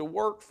have to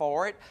work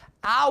for it.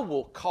 I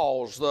will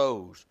cause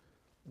those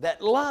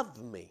that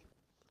love me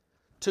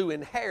to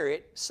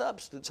inherit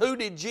substance. Who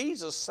did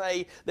Jesus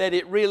say that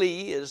it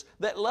really is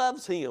that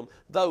loves Him?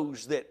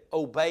 Those that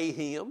obey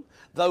Him,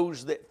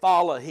 those that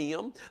follow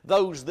Him,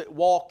 those that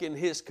walk in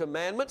His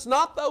commandments,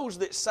 not those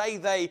that say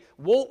they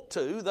want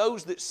to,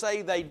 those that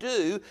say they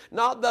do,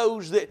 not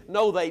those that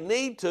know they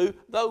need to,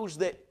 those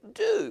that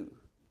do.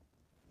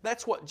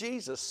 That's what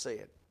Jesus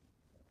said.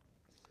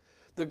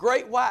 The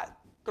great white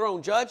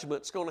throne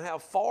judgment is going to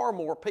have far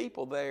more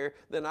people there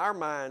than our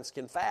minds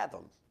can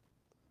fathom.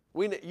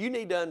 You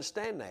need to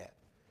understand that.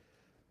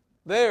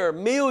 There are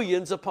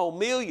millions upon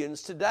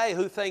millions today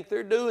who think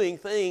they're doing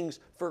things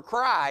for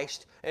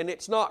Christ, and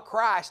it's not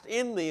Christ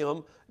in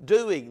them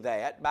doing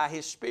that by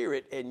His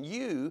Spirit, and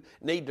you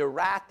need to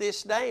write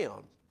this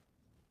down.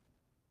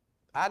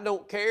 I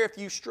don't care if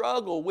you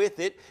struggle with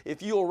it.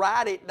 If you'll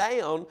write it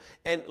down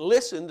and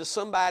listen to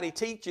somebody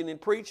teaching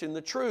and preaching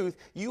the truth,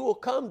 you will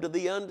come to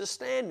the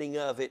understanding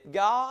of it.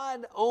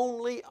 God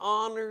only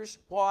honors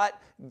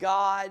what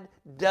God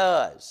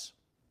does.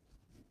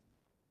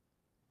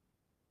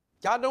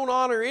 God don't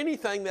honor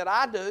anything that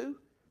I do.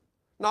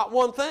 Not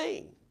one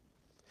thing.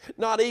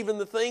 Not even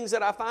the things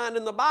that I find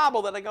in the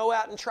Bible that I go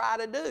out and try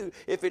to do.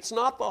 If it's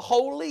not the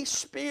Holy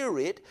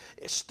Spirit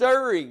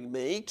stirring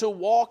me to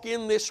walk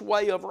in this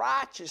way of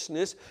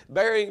righteousness,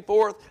 bearing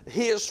forth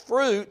His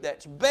fruit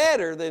that's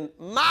better than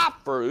my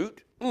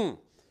fruit,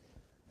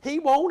 He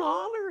won't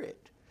honor it.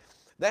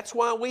 That's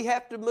why we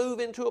have to move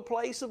into a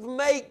place of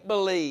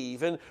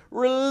make-believe and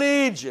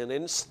religion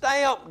and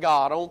stamp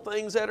God on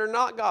things that are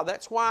not God.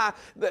 That's why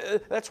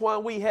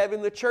we have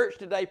in the church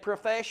today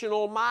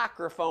professional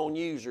microphone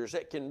users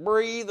that can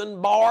breathe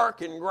and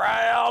bark and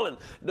growl and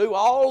do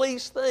all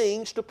these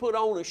things to put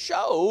on a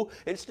show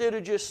instead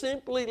of just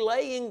simply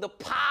laying the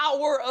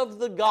power of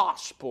the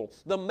gospel,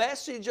 the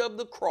message of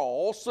the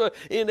cross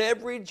in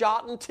every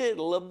jot and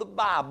tittle of the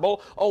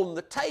Bible on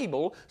the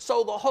table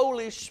so the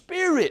Holy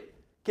Spirit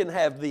can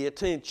have the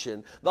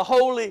attention. The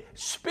Holy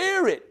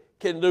Spirit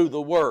can do the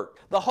work.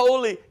 The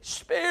Holy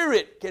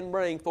Spirit can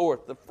bring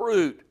forth the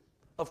fruit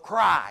of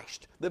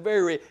Christ, the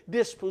very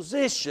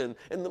disposition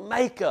and the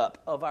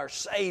makeup of our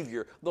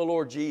Savior, the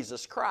Lord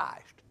Jesus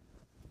Christ.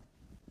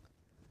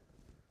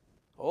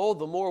 Oh,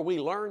 the more we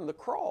learn the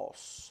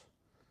cross,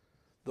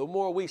 the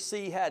more we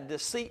see how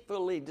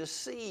deceitfully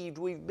deceived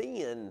we've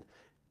been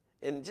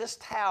and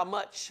just how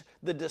much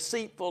the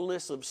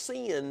deceitfulness of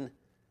sin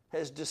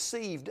has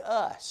deceived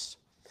us.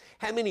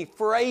 How many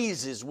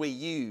phrases we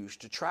use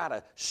to try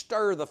to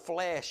stir the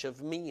flesh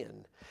of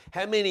men.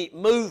 How many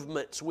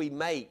movements we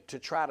make to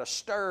try to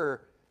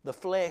stir the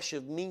flesh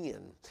of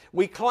men.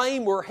 We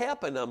claim we're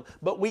helping them,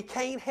 but we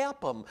can't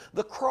help them.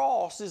 The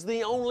cross is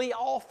the only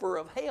offer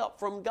of help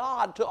from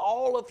God to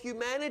all of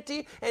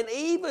humanity and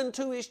even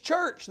to His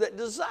church that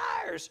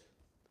desires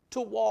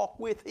to walk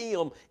with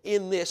Him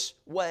in this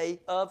way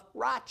of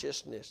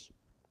righteousness.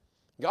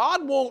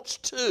 God wants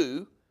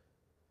to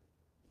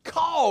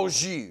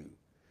cause you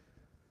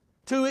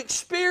to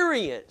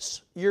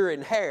experience your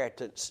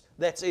inheritance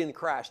that's in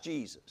Christ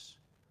Jesus.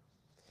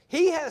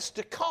 He has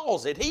to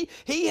cause it.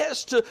 He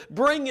has to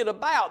bring it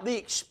about, the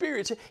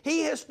experience.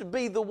 He has to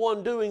be the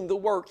one doing the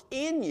work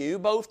in you,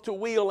 both to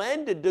will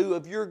and to do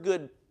of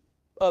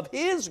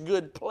His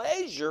good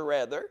pleasure,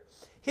 rather.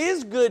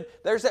 His good,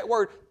 there's that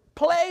word,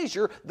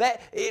 pleasure,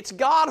 that it's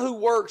God who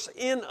works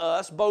in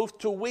us both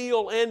to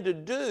will and to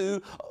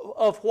do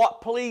of what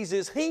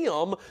pleases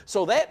Him.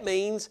 So that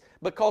means,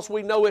 because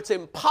we know it's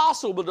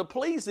impossible to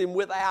please Him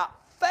without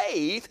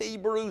faith,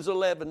 Hebrews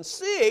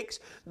 11:6,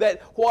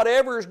 that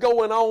whatever's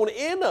going on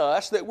in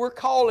us that we're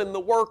calling the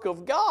work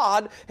of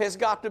God has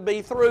got to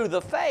be through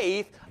the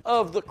faith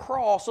of the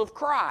cross of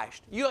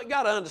Christ. You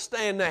got to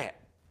understand that.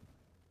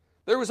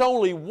 There was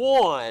only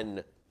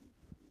one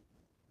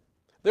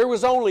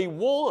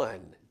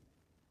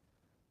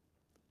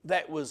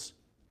that was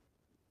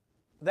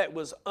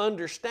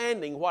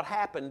understanding what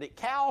happened at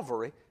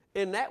Calvary,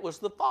 and that was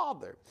the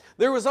Father.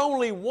 There was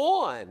only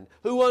one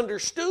who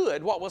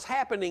understood what was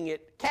happening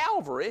at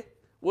Calvary,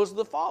 was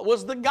the Father,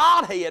 was the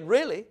Godhead,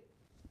 really.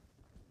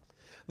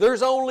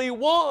 There's only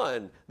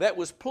one that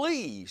was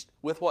pleased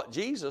with what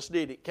Jesus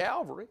did at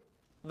Calvary.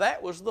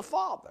 That was the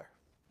Father.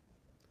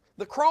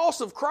 The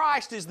cross of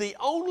Christ is the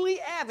only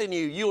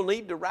avenue. You'll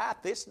need to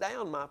write this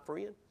down, my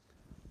friend.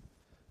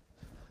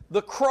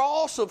 The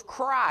cross of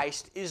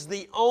Christ is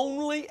the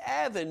only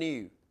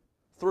avenue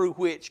through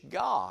which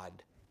God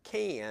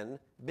can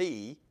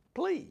be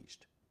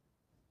pleased.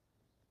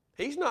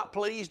 He's not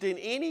pleased in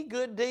any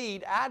good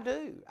deed I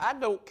do. I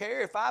don't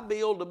care if I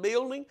build a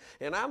building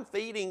and I'm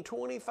feeding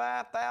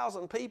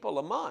 25,000 people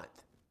a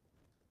month.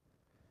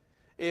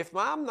 If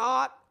I'm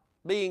not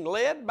being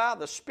led by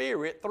the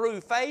Spirit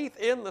through faith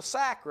in the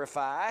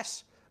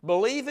sacrifice,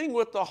 believing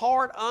with the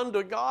heart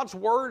unto God's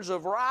words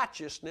of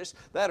righteousness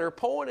that are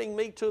pointing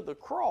me to the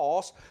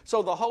cross,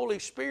 so the Holy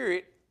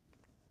Spirit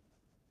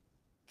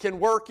can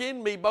work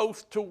in me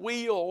both to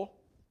will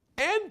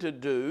and to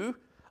do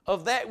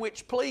of that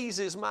which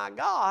pleases my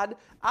God,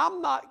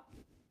 I'm not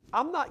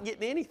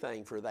getting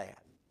anything for that.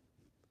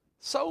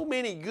 So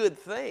many good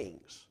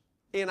things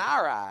in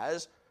our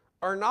eyes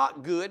are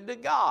not good to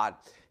God.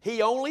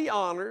 He only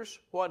honors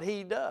what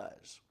He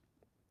does.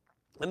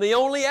 And the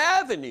only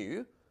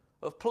avenue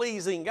of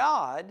pleasing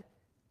God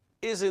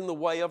is in the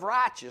way of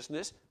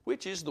righteousness,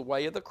 which is the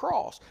way of the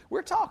cross.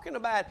 We're talking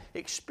about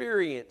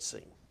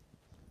experiencing.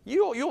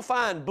 You'll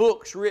find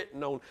books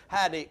written on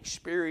how to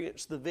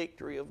experience the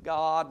victory of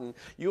God, and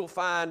you'll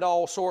find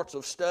all sorts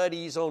of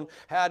studies on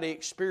how to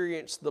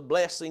experience the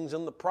blessings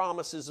and the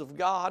promises of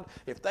God.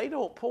 If they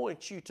don't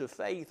point you to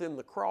faith in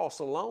the cross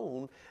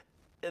alone,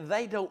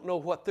 they don't know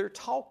what they're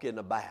talking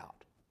about.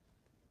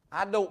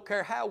 I don't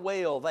care how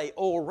well they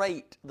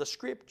orate the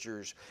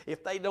Scriptures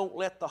if they don't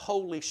let the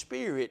Holy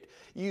Spirit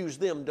use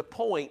them to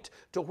point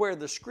to where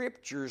the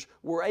Scriptures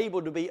were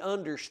able to be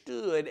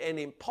understood and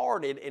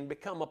imparted and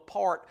become a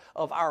part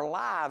of our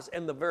lives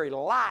and the very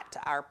light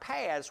to our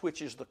paths,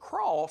 which is the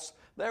cross.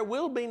 There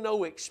will be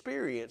no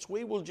experience.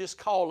 We will just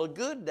call a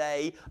good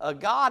day a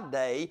God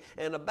day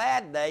and a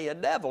bad day a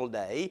devil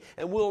day,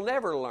 and we'll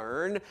never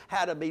learn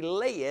how to be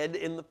led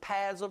in the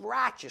paths of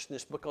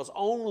righteousness, because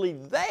only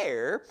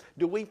there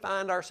do we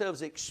find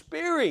ourselves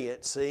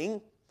experiencing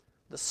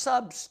the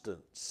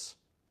substance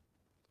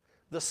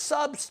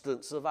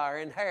of our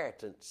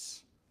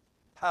inheritance.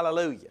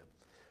 Hallelujah.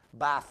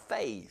 By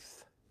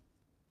faith.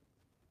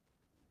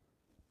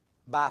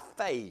 By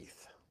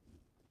faith.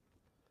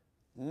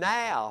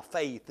 Now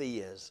faith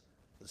is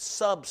the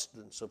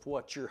substance of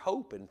what you're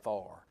hoping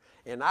for.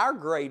 And our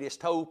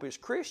greatest hope as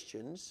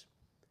Christians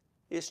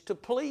is to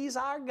please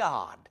our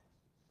God.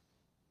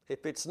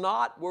 If it's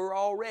not, we're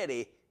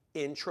already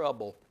in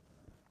trouble.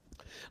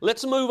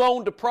 Let's move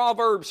on to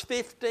Proverbs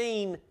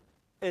 15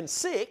 and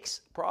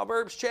 6.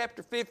 Proverbs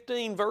chapter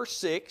 15, verse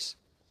 6.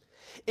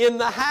 In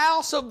the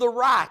house of the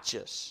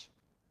righteous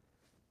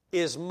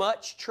is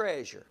much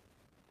treasure.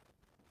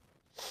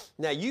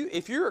 Now,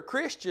 if you're a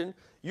Christian,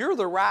 you're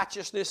the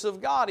righteousness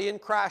of God in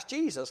Christ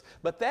Jesus.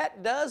 But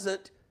that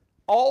doesn't,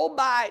 all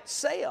by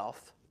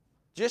itself,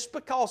 just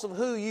because of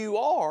who you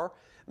are,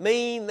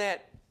 mean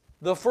that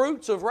the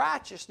fruits of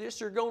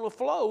righteousness are going to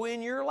flow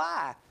in your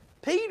life.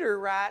 Peter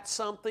writes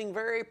something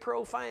very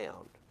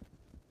profound.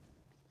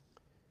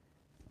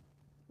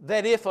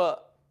 That if a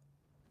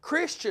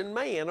Christian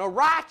man, a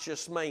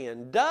righteous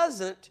man,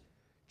 doesn't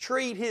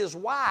treat his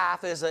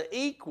wife as an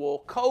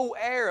equal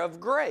co-heir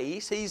of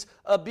grace, he's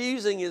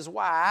abusing his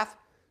wife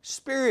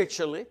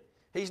spiritually,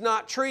 he's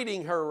not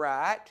treating her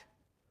right,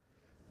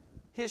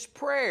 his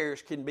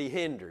prayers can be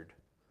hindered.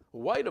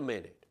 Wait a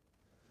minute.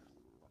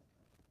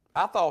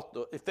 I thought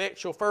the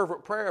effectual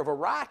fervent prayer of a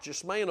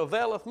righteous man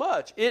availeth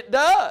much. It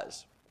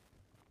does.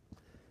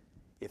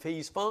 If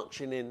he's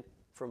functioning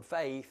from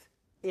faith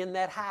in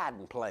that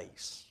hiding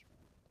place.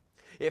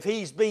 If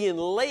he's being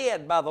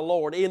led by the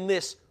Lord in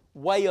this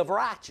way of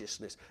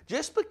righteousness.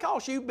 Just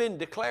because you've been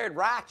declared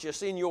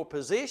righteous in your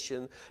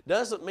position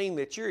doesn't mean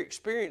that you're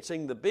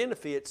experiencing the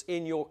benefits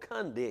in your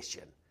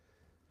condition.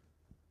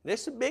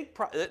 This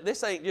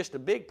ain't just a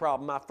big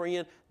problem, my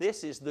friend.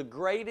 This is the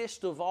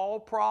greatest of all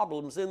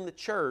problems in the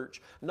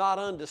church, not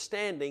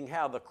understanding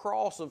how the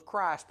cross of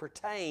Christ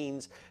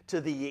pertains to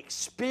the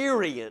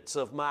experience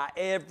of my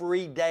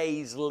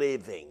everyday's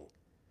living.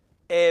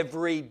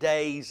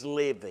 Everyday's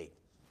living.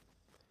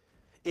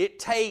 It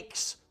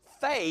takes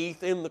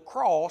faith in the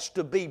cross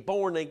to be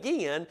born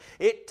again.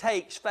 It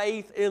takes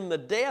faith in the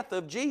death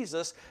of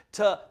Jesus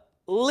to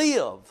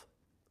live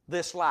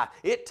this life.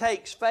 It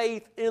takes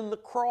faith in the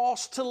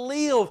cross to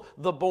live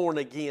the born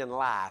again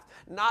life.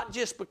 Not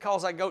just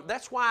because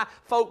that's why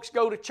folks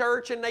go to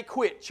church and they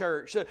quit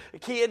church.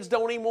 Kids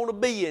don't even want to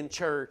be in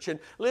church. And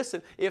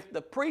listen, if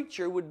the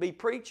preacher would be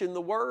preaching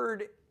the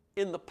Word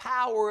in the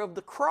power of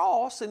the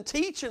cross and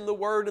teaching the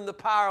Word in the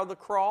power of the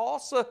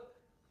cross,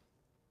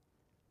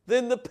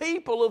 then the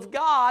people of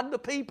God, the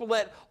people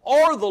that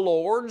are the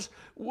Lord's,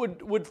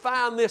 would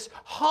find this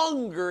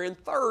hunger and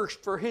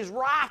thirst for His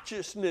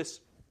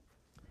righteousness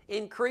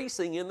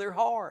increasing in their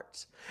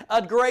hearts.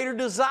 A greater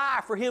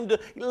desire for Him to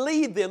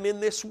lead them in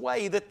this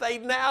way, that they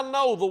now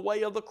know the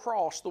way of the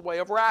cross, the way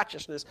of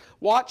righteousness.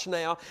 Watch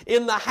now.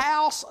 In the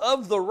house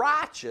of the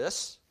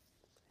righteous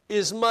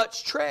is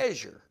much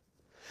treasure,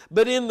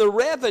 but in the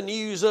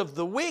revenues of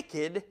the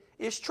wicked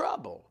is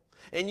trouble.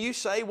 And you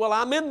say, well,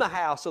 I'm in the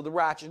house of the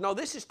righteous. No,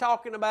 this is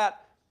talking about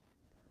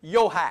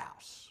your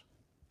house.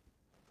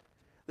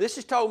 This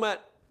is talking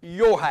about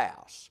your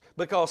house.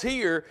 Because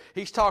here,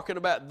 he's talking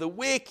about the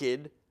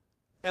wicked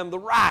and the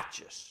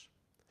righteous.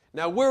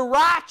 Now, we're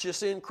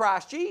righteous in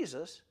Christ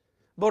Jesus,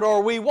 but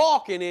are we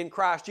walking in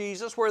Christ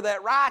Jesus where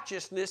that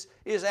righteousness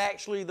is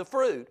actually the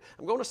fruit?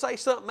 I'm going to say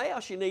something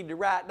else you need to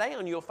write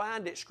down. You'll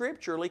find it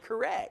scripturally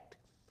correct.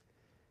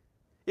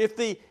 If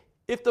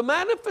the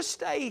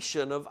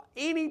manifestation of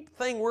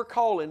anything we're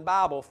calling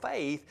Bible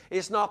faith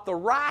is not the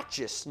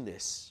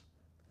righteousness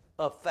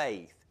of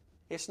faith,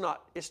 it's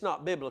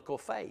not biblical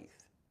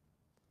faith.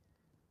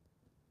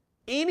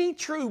 Any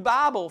true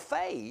Bible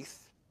faith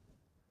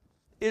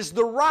is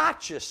the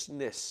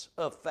righteousness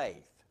of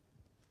faith.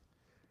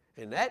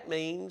 And that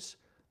means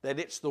that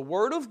it's the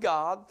Word of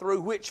God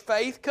through which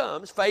faith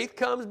comes. Faith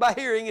comes by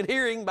hearing, and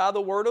hearing by the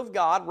Word of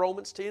God,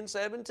 Romans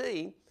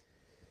 10:17.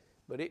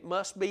 But it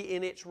must be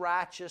in its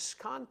righteous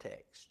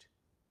context.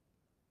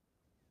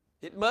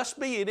 It must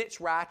be in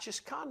its righteous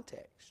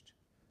context.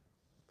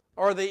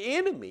 Or the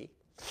enemy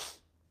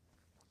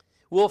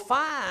will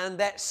find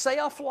that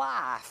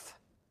self-life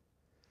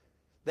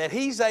that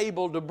he's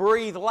able to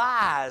breathe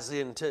lies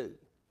into.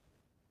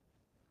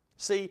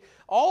 See,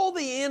 all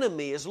the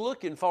enemy is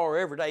looking for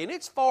every day, and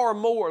it's far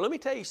more, let me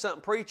tell you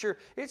something, preacher,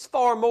 it's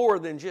far more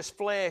than just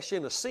flesh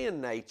and a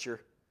sin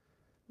nature.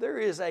 There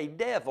is a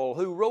devil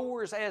who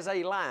roars as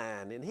a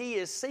lion, and he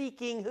is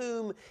seeking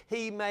whom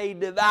he may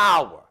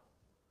devour.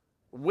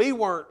 We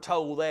weren't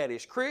told that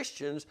as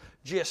Christians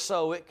just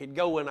so it could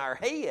go in our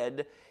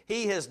head.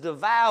 He has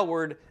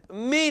devoured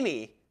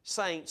many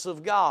saints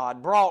of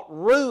God, brought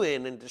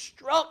ruin and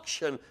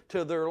destruction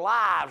to their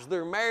lives,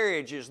 their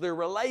marriages, their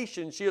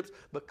relationships,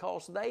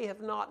 because they have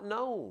not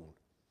known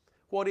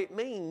what it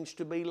means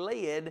to be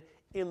led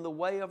in the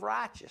way of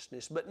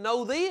righteousness. But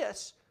know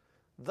this,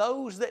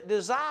 those that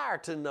desire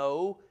to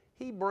know,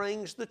 He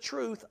brings the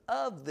truth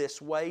of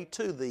this way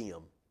to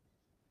them.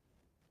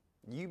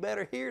 You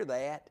better hear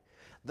that.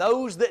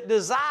 Those that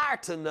desire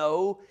to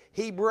know,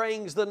 He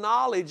brings the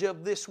knowledge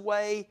of this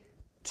way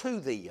to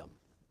them.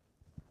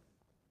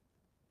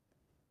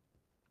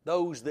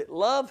 Those that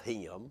love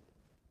Him,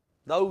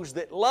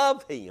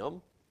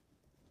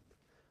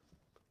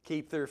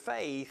 keep their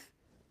faith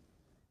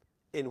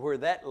in where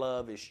that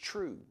love is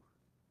true,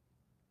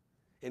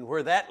 and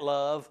where that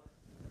love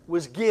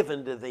was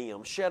given to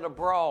them, shed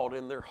abroad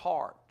in their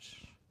hearts.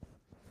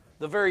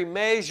 The very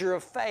measure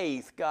of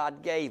faith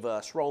God gave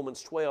us,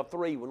 Romans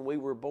 12:3, when we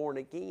were born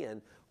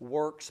again,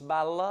 works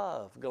by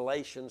love,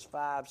 Galatians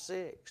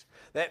 5:6.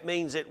 That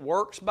means it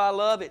works by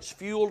love, it's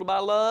fueled by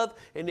love,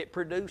 and it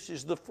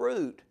produces the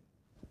fruit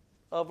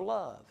of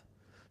love.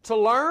 To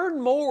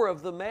learn more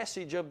of the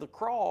message of the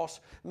cross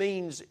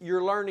means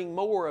you're learning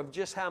more of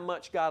just how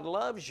much God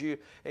loves you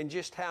and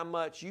just how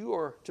much you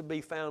are to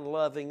be found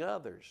loving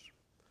others.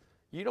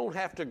 You don't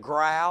have to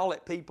growl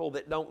at people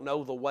that don't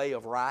know the way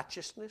of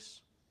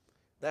righteousness.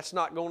 That's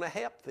not going to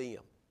help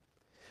them.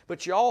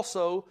 But you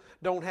also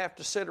don't have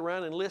to sit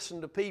around and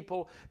listen to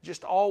people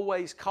just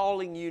always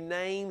calling you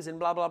names and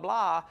blah, blah,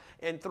 blah,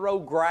 and throw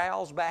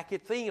growls back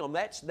at them.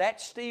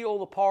 That's still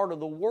the part of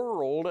the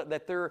world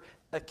that they're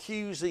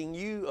accusing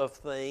you of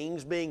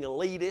things, being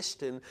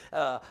elitist and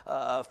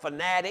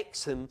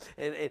fanatics and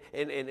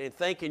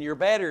thinking you're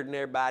better than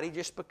everybody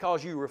just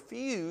because you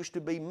refuse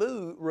to be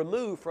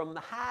removed from the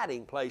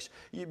hiding place.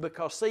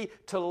 Because, see,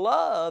 to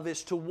love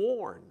is to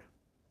warn.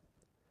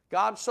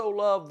 God so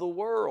loved the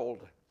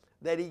world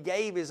that He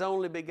gave His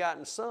only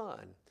begotten Son,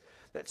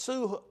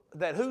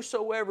 that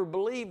whosoever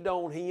believed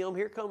on Him,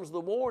 here comes the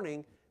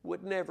warning,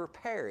 would never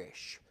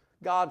perish.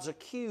 God's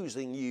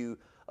accusing you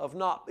of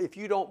not, if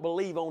you don't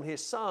believe on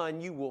His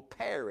Son, you will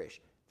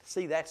perish.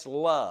 See, that's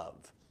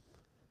love.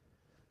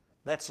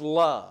 That's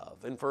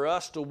love. And for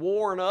us to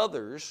warn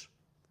others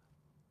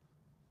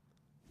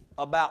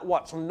about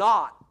what's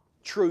not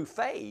true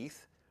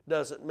faith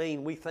doesn't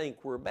mean we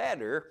think we're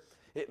better.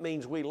 It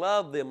means we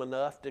love them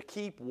enough to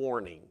keep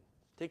warning,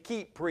 to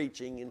keep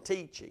preaching and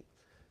teaching.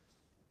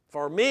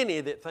 For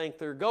many that think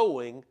they're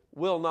going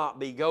will not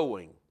be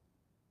going.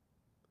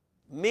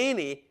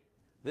 Many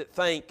that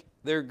think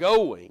they're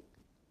going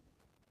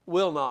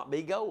will not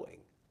be going.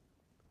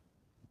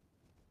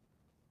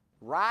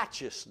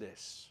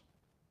 Righteousness.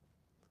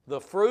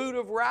 The fruit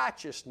of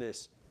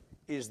righteousness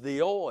is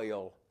the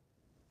oil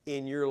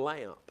in your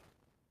lamp.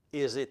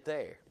 Is it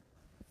there?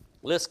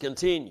 Let's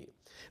continue.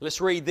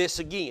 Let's read this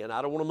again.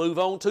 I don't want to move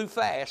on too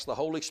fast. The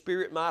Holy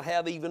Spirit might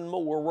have even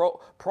more.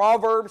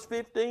 Proverbs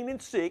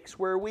 15:6,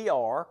 where we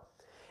are.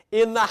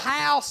 In the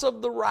house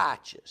of the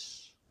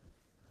righteous.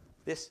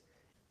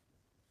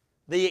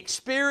 The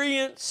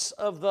experience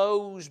of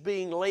those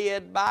being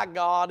led by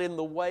God in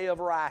the way of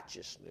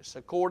righteousness,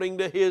 according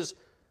to His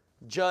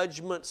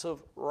judgments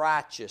of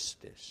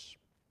righteousness.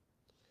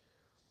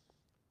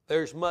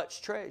 There's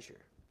much treasure.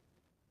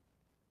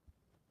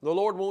 The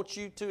Lord wants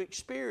you to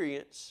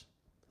experience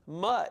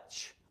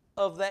much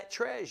of that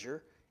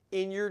treasure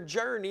in your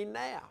journey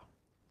now.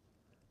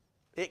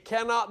 It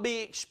cannot be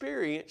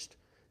experienced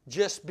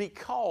just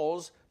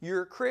because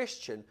you're a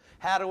Christian.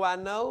 How do I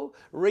know?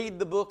 Read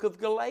the book of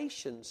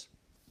Galatians.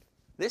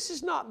 This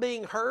is not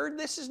being heard.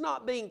 This is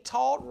not being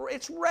taught.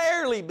 It's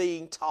rarely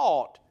being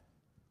taught.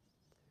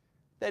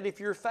 That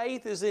if your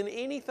faith is in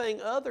anything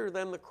other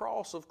than the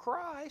cross of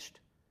Christ,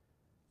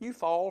 you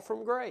fall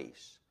from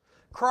grace.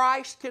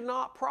 Christ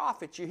cannot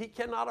profit you. He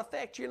cannot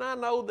affect you. And I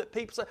know that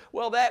people say,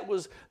 well, that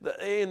was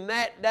in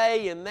that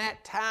day, in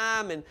that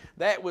time, and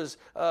that was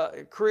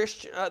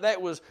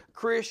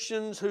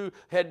Christians who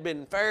had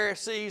been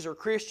Pharisees or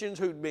Christians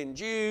who'd been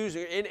Jews,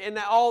 and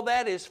all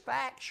that is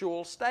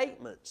factual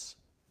statements.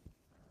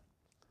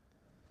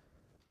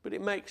 But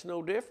it makes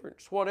no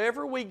difference.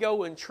 Whatever we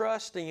go in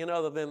trusting in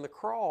other than the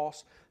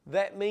cross,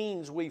 that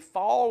means we've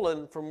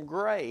fallen from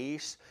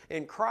grace,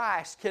 and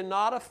Christ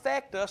cannot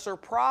affect us or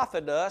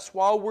profit us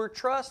while we're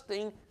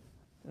trusting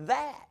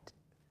that.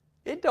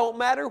 It don't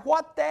matter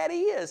what that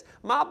is.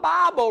 My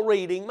Bible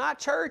reading, my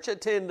church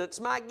attendance,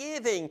 my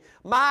giving,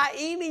 my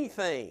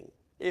anything,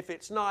 if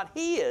it's not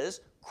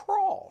His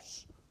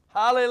cross.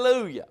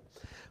 Hallelujah.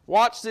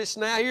 Watch this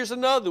now. Here's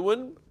another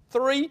one.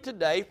 3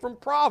 today from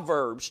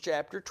Proverbs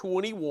chapter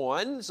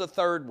 21. It's the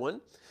third one.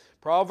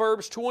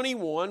 Proverbs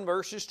 21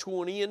 verses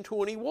 20 and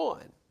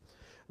 21.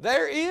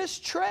 There is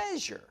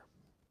treasure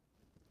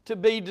to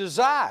be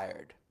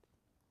desired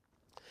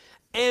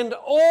and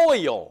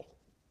oil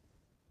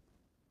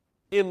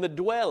in the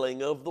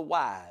dwelling of the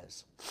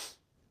wise.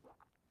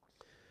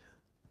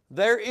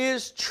 There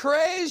is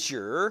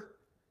treasure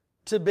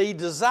to be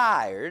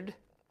desired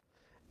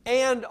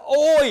and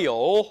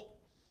oil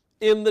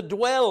in the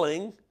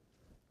dwelling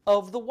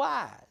of the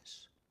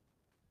wise.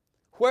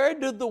 Where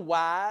do the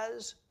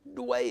wise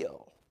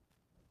dwell?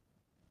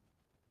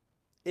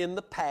 In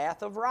the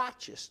path of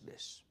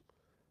righteousness.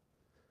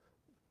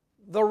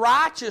 The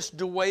righteous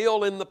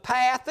dwell in the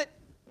path that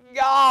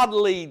God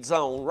leads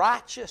on,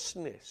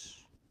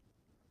 righteousness,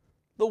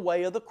 the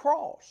way of the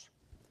cross.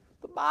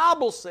 The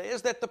Bible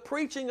says that the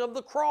preaching of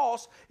the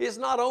cross is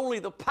not only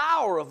the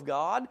power of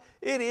God,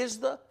 it is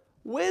the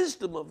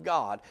wisdom of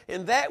God.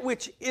 And that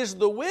which is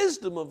the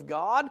wisdom of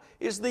God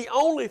is the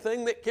only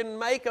thing that can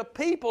make a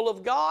people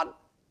of God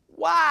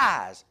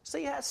wise.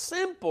 See how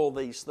simple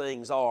these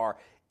things are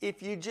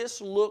if you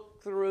just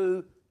look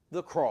through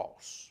the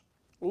cross.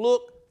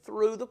 Look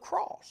through the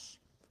cross.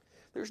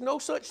 There's no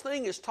such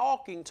thing as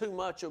talking too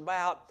much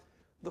about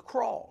the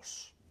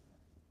cross.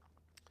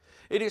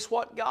 It is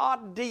what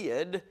God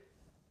did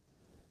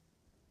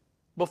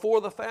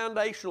before the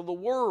foundation of the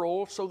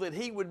world so that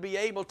He would be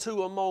able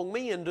to among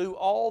men do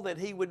all that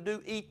He would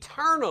do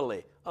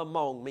eternally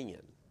among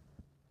men.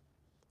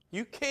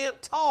 You can't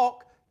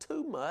talk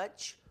too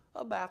much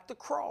about the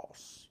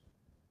cross.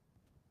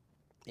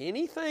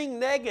 Anything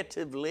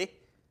negatively,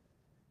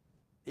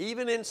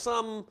 even in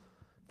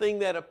something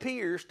that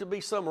appears to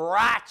be some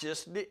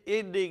righteous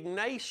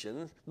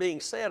indignation being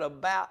said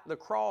about the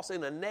cross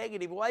in a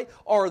negative way,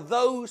 or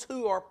those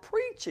who are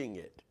preaching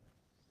it,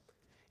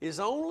 is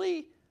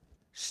only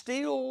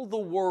still the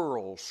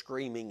world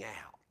screaming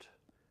out.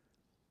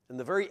 And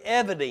the very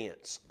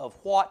evidence of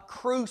what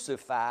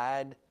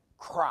crucified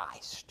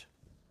Christ.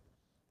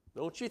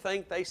 Don't you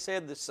think they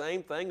said the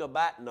same thing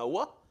about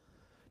Noah?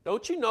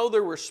 Don't you know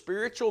there were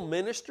spiritual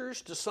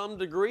ministers to some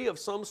degree of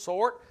some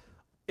sort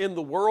in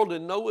the world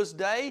in Noah's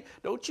day?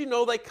 Don't you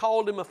know they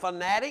called him a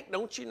fanatic?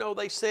 Don't you know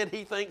they said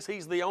he thinks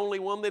he's the only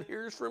one that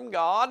hears from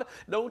God?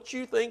 Don't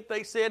you think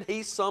they said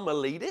he's some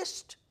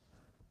elitist?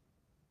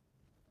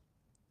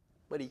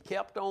 But he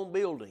kept on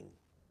building.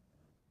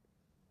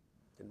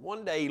 And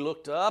one day he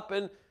looked up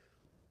and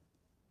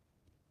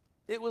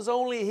It was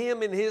only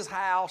him and his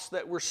house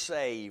that were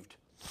saved.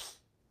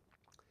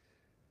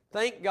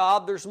 Thank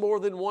God there's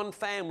more than one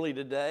family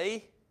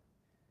today.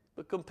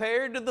 But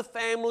compared to the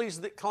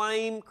families that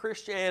claim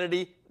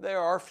Christianity,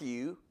 there are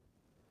few.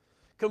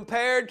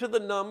 Compared to the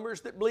numbers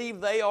that believe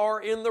they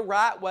are in the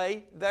right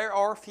way, there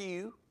are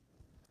few.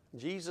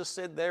 Jesus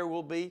said there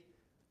will be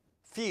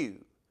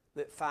few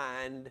that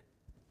find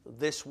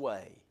this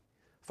way.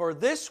 For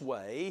this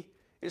way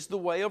is the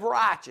way of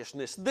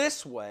righteousness.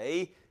 This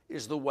way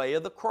is the way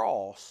of the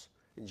cross.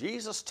 And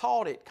Jesus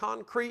taught it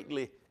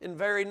concretely and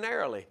very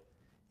narrowly.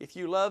 If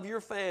you love your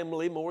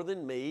family more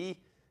than me,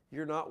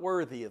 you're not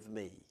worthy of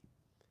me.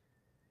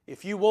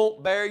 If you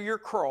won't bear your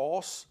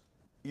cross,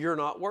 you're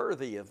not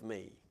worthy of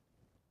me.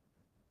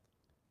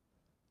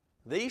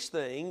 These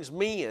things,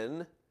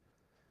 men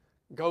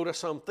go to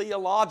some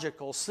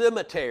theological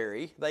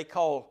cemetery, they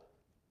call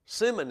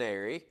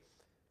seminary,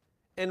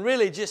 and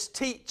really just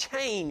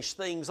change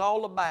things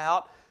all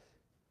about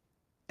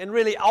and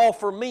really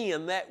offer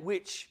men that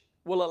which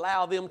will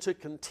allow them to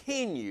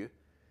continue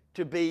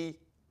to be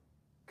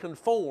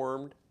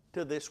conformed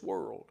to this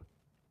world.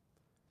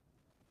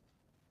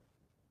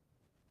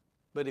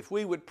 But if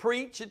we would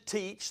preach and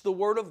teach the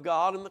Word of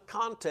God in the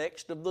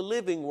context of the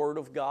living Word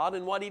of God,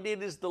 and what He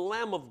did is the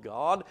Lamb of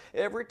God,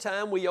 every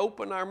time we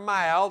open our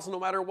mouths, no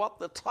matter what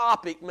the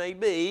topic may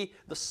be,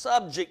 the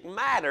subject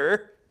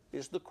matter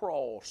is the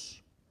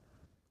cross.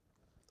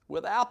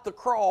 Without the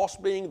cross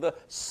being the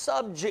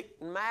subject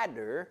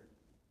matter,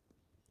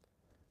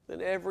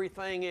 then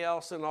everything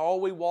else and all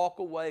we walk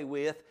away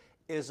with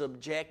is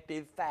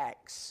objective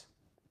facts.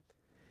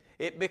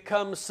 It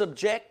becomes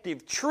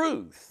subjective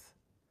truth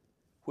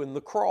when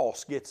the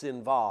cross gets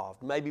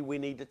involved. Maybe we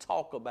need to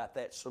talk about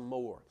that some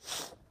more.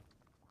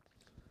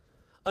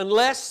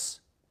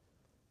 Unless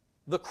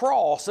the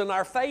cross and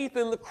our faith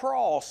in the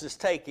cross is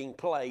taking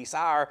place,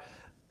 our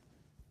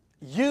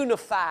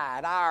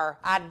unified, our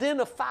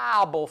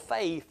identifiable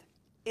faith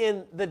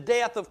in the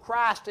death of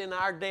Christ and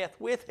our death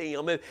with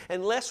Him, and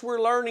unless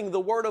we're learning the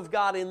Word of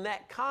God in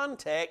that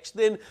context,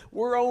 then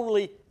we're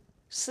only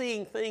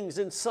seeing things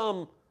in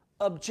some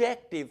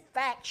objective,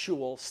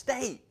 factual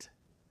state.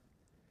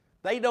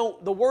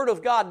 The Word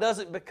of God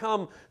doesn't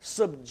become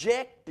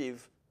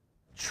subjective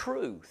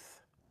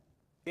truth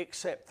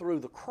except through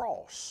the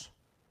cross.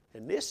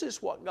 And this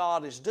is what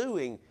God is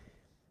doing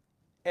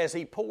as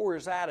He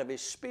pours out of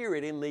His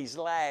Spirit in these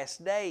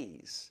last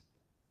days.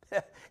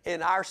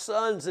 And our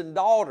sons and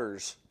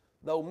daughters,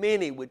 though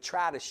many would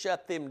try to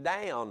shut them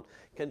down,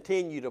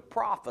 continue to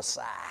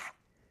prophesy.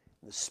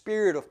 The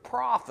spirit of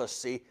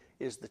prophecy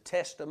is the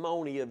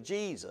testimony of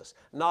Jesus.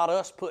 Not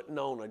us putting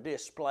on a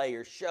display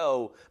or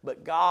show,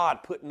 but God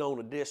putting on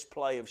a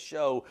display of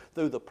show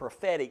through the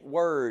prophetic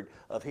word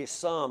of His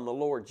Son, the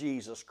Lord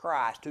Jesus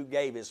Christ, who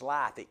gave His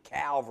life at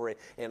Calvary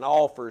and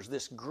offers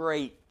this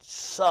great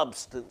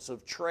substance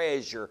of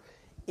treasure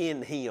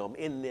in Him,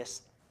 in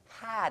this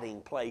hiding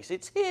place.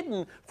 It's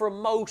hidden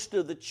from most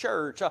of the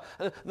church.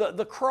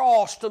 The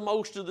cross to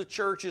most of the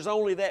church is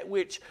only that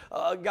which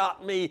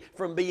got me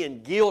from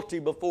being guilty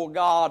before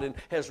God and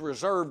has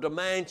reserved a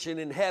mansion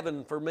in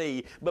heaven for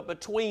me. But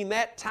between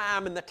that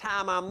time and the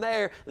time I'm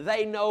there,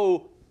 they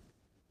know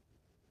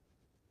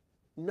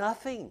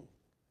nothing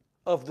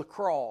of the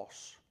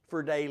cross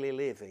for daily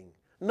living.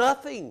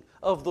 Nothing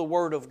of the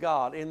Word of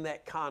God in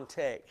that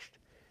context.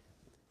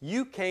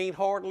 You can't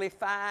hardly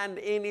find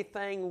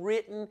anything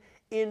written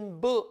in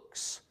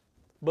books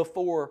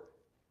before,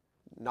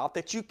 not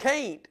that you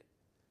can't.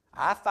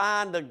 I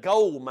find a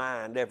gold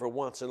mine every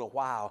once in a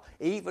while,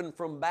 even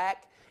from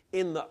back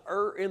in the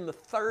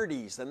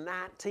 30s, the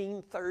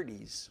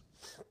 1930s.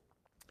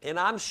 And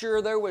I'm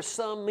sure there was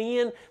some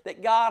men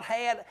that God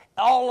had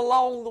all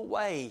along the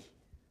way,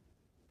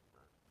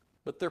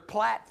 but their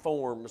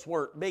platforms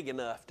weren't big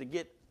enough to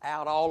get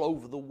out all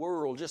over the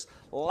world, just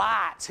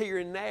lights here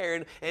and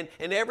there. And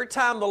every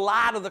time the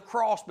light of the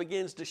cross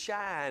begins to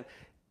shine,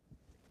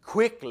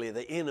 quickly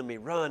the enemy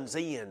runs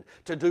in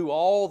to do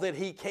all that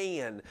he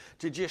can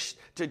to just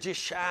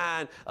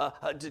shine,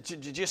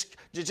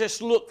 to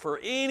just look for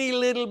any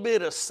little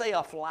bit of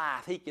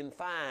self-life he can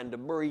find to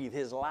breathe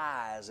his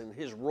lies and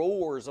his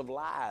roars of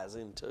lies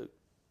into.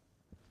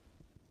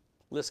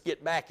 Let's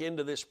get back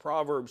into this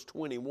Proverbs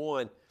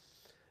 21,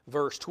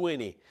 verse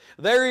 20.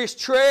 There is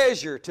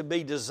treasure to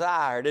be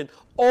desired and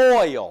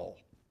oil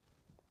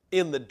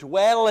in the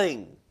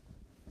dwelling.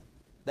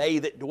 They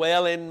that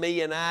dwell in me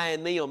and I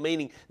in them,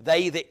 meaning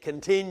they that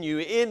continue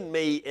in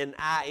me and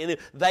I in them.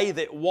 They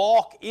that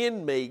walk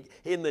in me.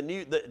 In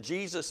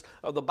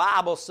the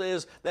Bible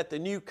says that the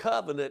new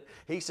covenant,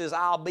 He says,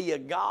 I'll be a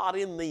God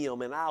in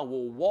them and I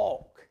will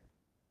walk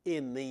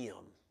in them.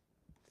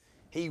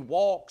 He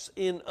walks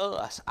in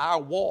us.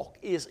 Our walk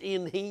is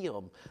in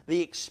Him.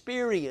 The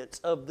experience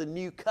of the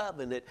new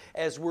covenant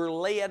as we're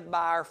led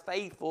by our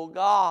faithful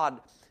God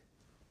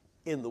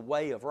in the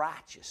way of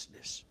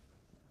righteousness.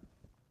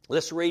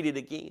 Let's read it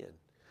again.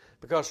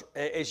 Because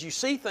as you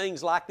see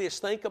things like this,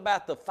 think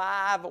about the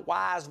 5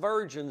 wise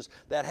virgins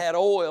that had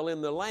oil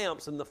in the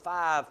lamps and the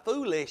 5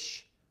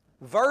 foolish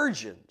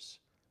virgins.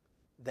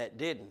 that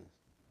didn't.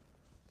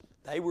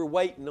 They were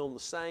waiting on the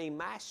same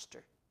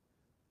master.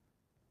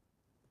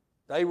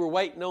 They were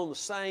waiting on the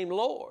same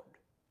Lord.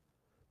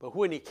 But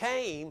when He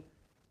came,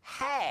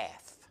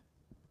 half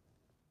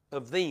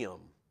of them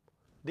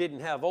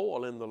didn't have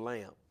oil in the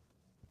lamp.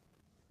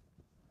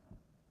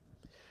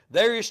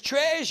 There is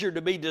treasure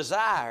to be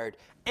desired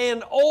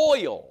and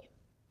oil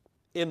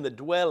in the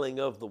dwelling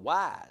of the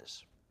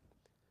wise,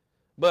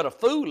 but a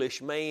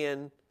foolish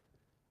man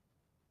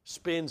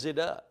spends it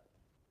up.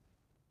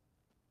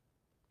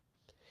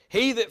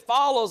 He that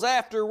follows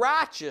after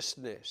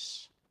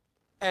righteousness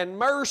and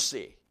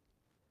mercy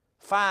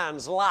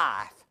finds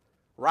life,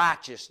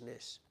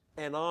 righteousness,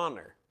 and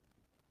honor.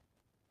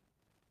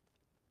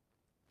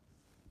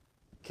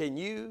 Can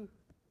you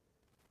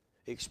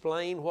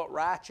explain what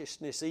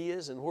righteousness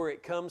is and where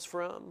it comes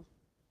from?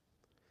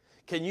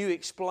 Can you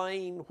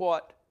explain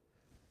what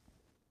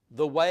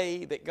the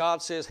way that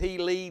God says He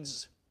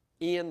leads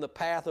in the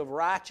path of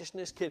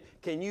righteousness?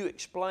 Can you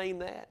explain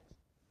that?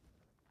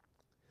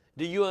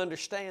 Do you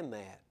understand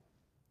that?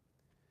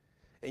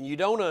 And you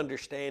don't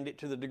understand it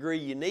to the degree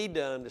you need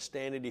to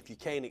understand it if you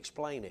can't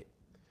explain it.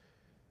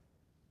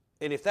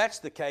 And if that's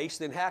the case,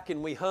 then how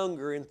can we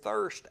hunger and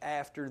thirst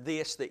after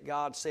this that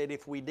God said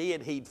if we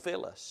did, He'd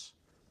fill us?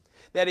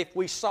 That if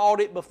we sought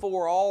it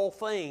before all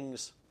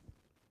things,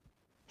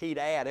 He'd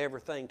add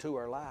everything to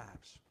our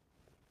lives.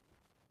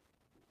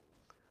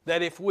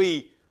 That if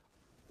we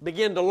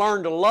begin to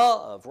learn to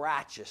love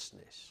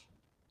righteousness,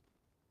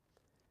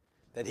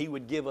 that He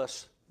would give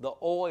us the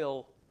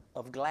oil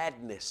of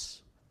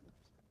gladness.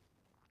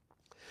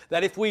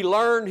 That if we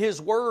learn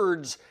His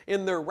words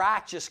in their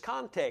righteous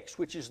context,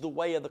 which is the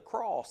way of the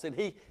cross,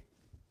 that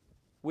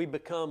we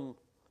become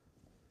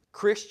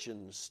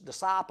Christians,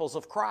 disciples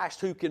of Christ,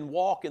 who can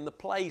walk in the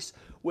place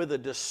with a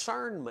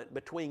discernment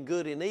between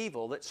good and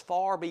evil that's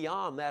far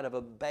beyond that of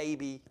a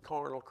baby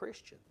carnal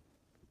Christian.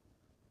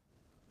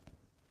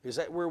 Is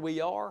that where we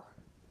are?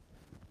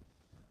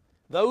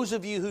 Those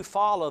of you who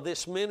follow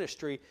this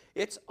ministry,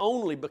 it's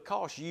only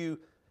because you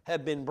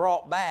have been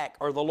brought back,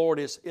 or the Lord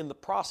is in the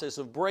process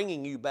of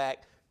bringing you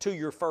back to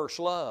your first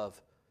love.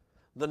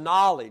 The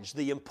knowledge,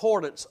 the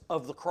importance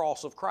of the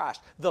cross of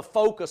Christ, the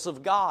focus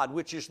of God,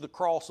 which is the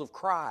cross of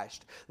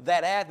Christ,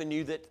 that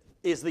avenue that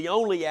is the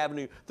only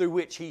avenue through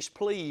which He's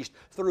pleased,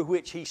 through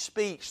which He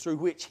speaks, through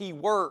which He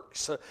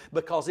works.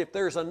 Because if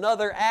there's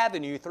another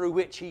avenue through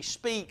which He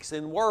speaks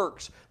and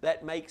works,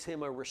 that makes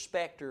Him a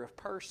respecter of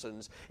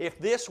persons. If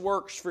this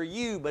works for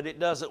you but it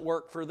doesn't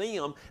work for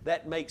them,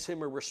 that makes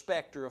Him a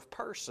respecter of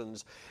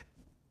persons.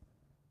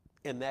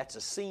 And that's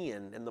a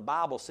sin. And the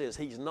Bible says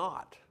He's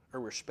not a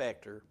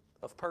respecter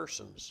of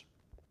persons.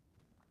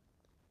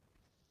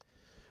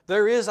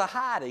 There is a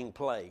hiding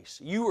place.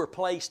 You were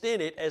placed in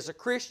it as a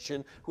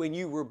Christian when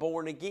you were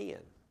born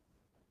again.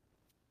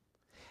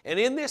 And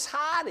in this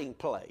hiding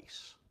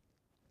place,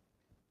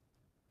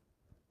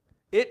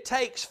 it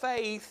takes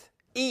faith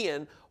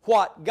in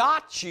what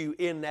got you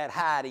in that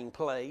hiding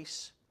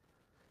place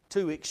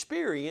to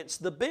experience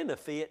the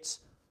benefits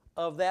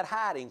of that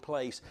hiding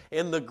place.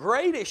 And the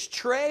greatest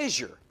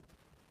treasure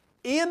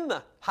in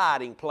the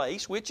hiding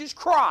place, which is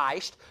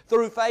Christ,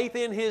 through faith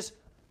in His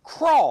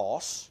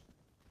cross,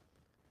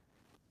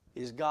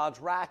 is God's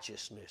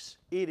righteousness.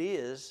 It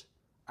is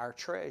our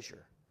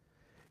treasure.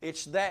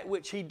 It's that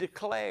which He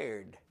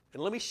declared.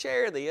 And let me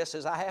share this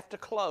as I have to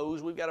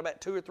close. We've got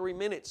about 2 or 3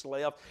 minutes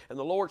left. And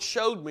the Lord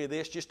showed me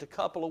this just a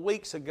couple of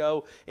weeks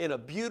ago in a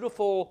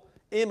beautiful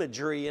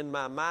imagery in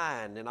my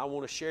mind. And I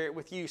want to share it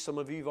with you. Some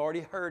of you have already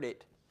heard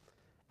it.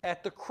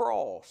 At the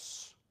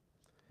cross,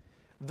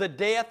 the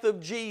death of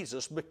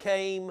Jesus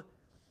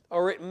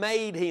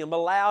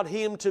allowed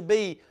Him to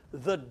be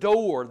the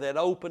door that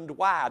opened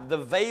wide. The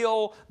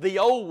veil, the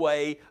old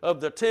way of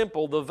the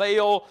temple, the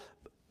veil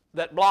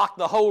that blocked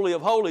the Holy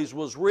of Holies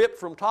was ripped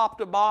from top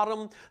to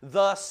bottom,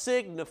 thus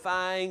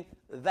signifying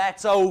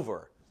that's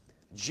over.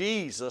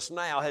 Jesus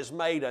now has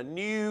made a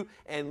new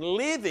and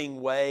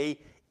living way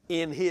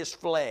in His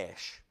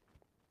flesh.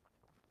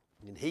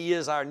 And He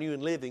is our new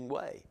and living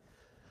way.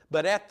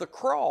 But at the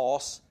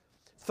cross,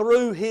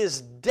 through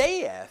His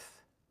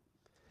death,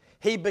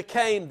 He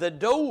became the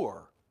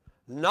door,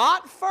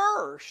 not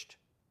first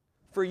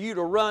for you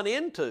to run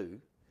into,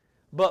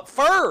 but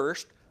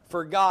first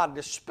for God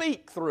to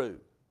speak through.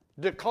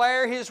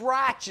 Declare His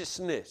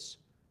righteousness.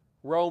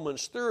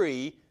 Romans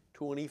 3,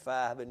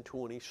 25 and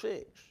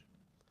 26.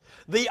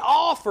 The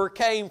offer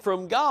came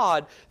from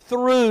God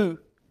through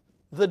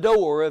the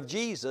door of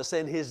Jesus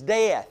and His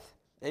death.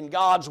 And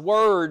God's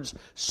words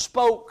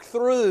spoke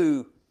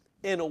through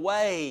in a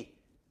way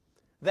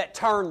that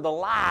turned the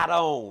light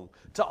on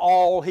to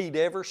all He'd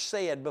ever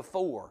said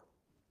before.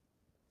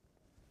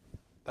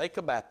 Think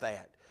about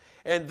that.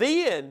 And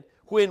then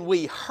when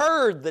we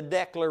heard the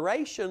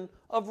declaration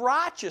of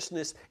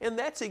righteousness, and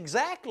that's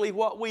exactly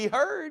what we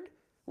heard,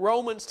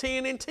 Romans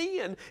 10 and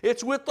 10.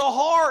 It's with the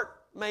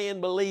heart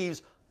man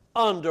believes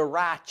unto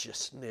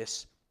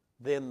righteousness,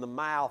 then the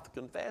mouth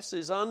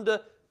confesses unto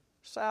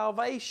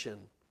salvation.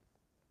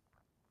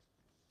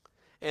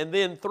 And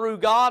then through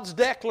God's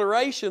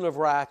declaration of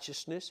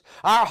righteousness,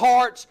 our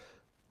hearts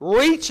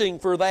reaching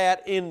for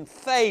that in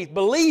faith,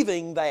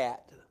 believing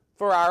that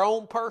for our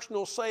own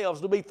personal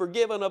selves to be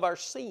forgiven of our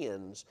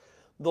sins,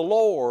 the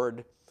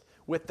Lord,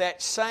 with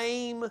that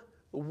same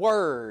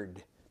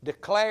word,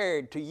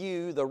 declared to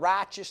you the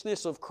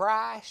righteousness of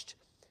Christ,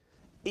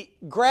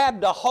 it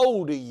grabbed a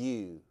hold of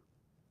you,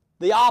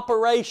 the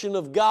operation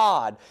of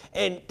God,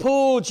 and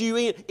pulled you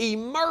in,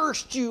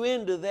 immersed you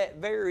into that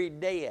very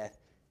death,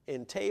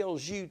 and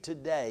tells you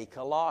today,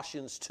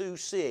 Colossians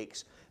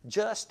 2:6,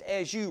 just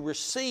as you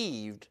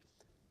received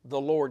the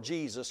Lord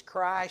Jesus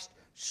Christ,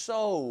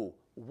 so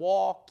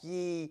walk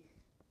ye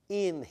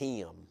in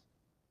Him.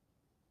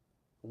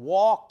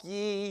 Walk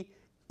ye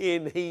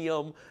in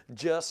Him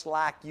just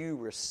like you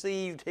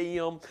received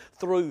Him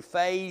through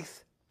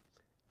faith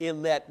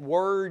in that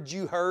word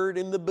you heard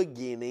in the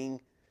beginning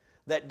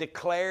that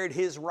declared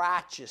His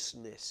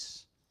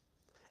righteousness,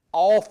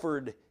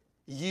 offered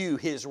you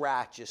His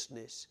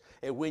righteousness.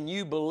 And when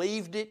you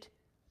believed it,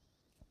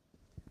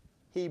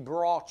 He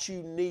brought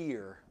you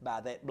near by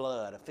that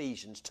blood,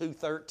 Ephesians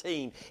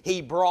 2:13.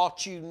 He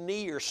brought you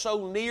near,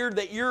 so near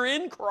that you're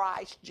in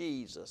Christ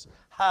Jesus.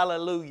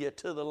 Hallelujah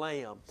to the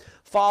Lamb.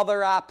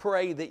 Father, I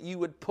pray that you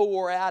would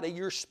pour out of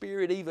your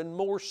Spirit even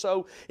more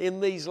so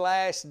in these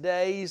last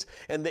days,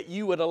 and that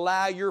you would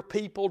allow your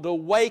people to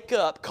wake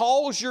up,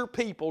 cause your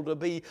people to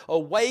be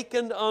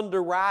awakened unto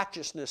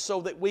righteousness,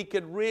 so that we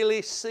could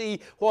really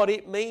see what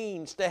it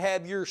means to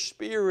have your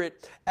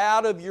Spirit,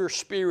 out of your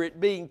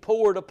Spirit being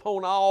poured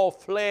upon all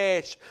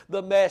flesh,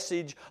 the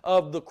message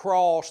of the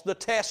cross, the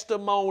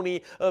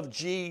testimony of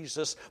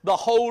Jesus, the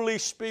Holy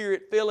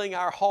Spirit filling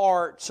our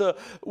hearts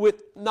with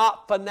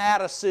not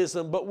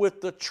fanaticism, but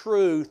with the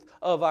truth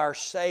of our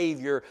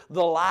Savior,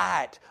 the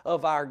light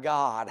of our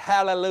God.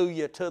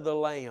 Hallelujah to the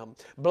Lamb.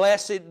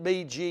 Blessed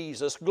be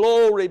Jesus.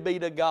 Glory be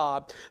to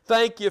God.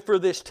 Thank you for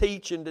this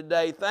teaching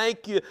today.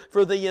 Thank you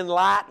for the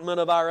enlightenment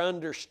of our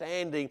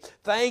understanding.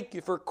 Thank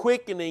you for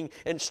quickening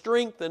and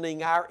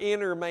strengthening our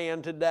inner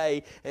man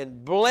today.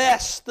 And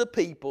bless the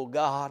people,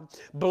 God.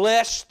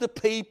 Bless the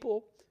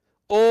people.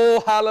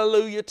 Oh,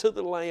 hallelujah to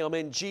the Lamb.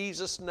 In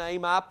Jesus'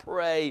 name I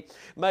pray.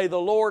 May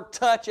the Lord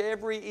touch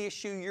every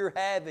issue you're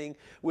having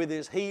with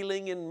His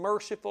healing and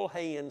merciful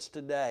hands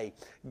today.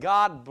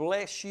 God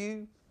bless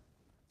you.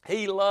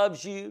 He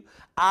loves you.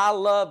 I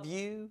love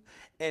you.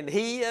 And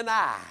He and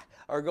I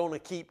are going to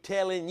keep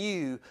telling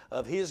you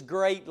of His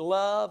great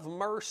love,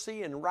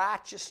 mercy, and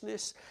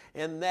righteousness,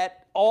 and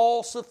that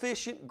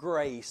all-sufficient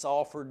grace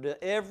offered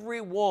to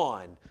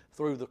everyone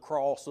through the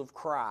cross of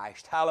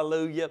Christ.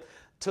 Hallelujah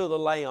to the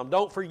Lamb.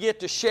 Don't forget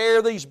to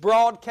share these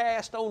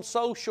broadcasts on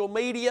social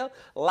media.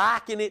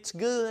 Liking it's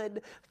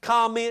good.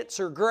 Comments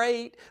are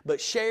great. But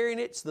sharing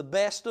it's the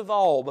best of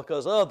all,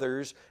 because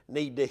others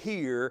need to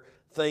hear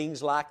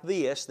things like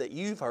this that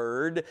you've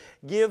heard.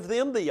 Give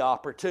them the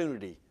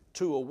opportunity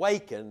to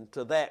awaken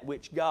to that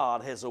which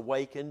God has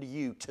awakened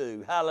you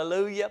to.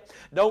 Hallelujah.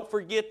 Don't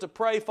forget to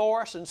pray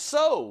for us and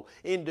sow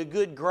into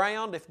good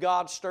ground if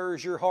God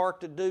stirs your heart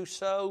to do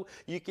so.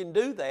 You can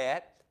do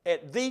that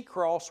at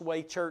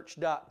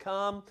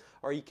thecrosswaychurch.com,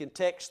 or you can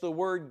text the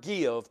word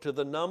GIVE to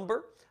the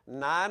number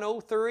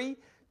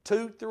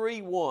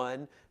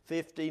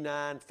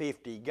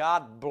 903-231-5950.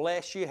 God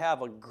bless you.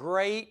 Have a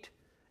great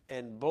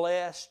and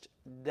blessed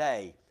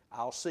day.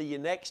 I'll see you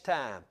next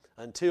time.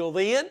 Until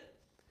then,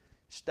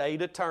 stay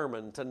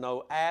determined to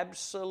know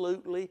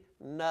absolutely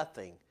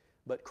nothing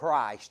but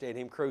Christ and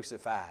Him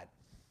crucified.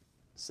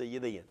 See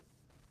you then.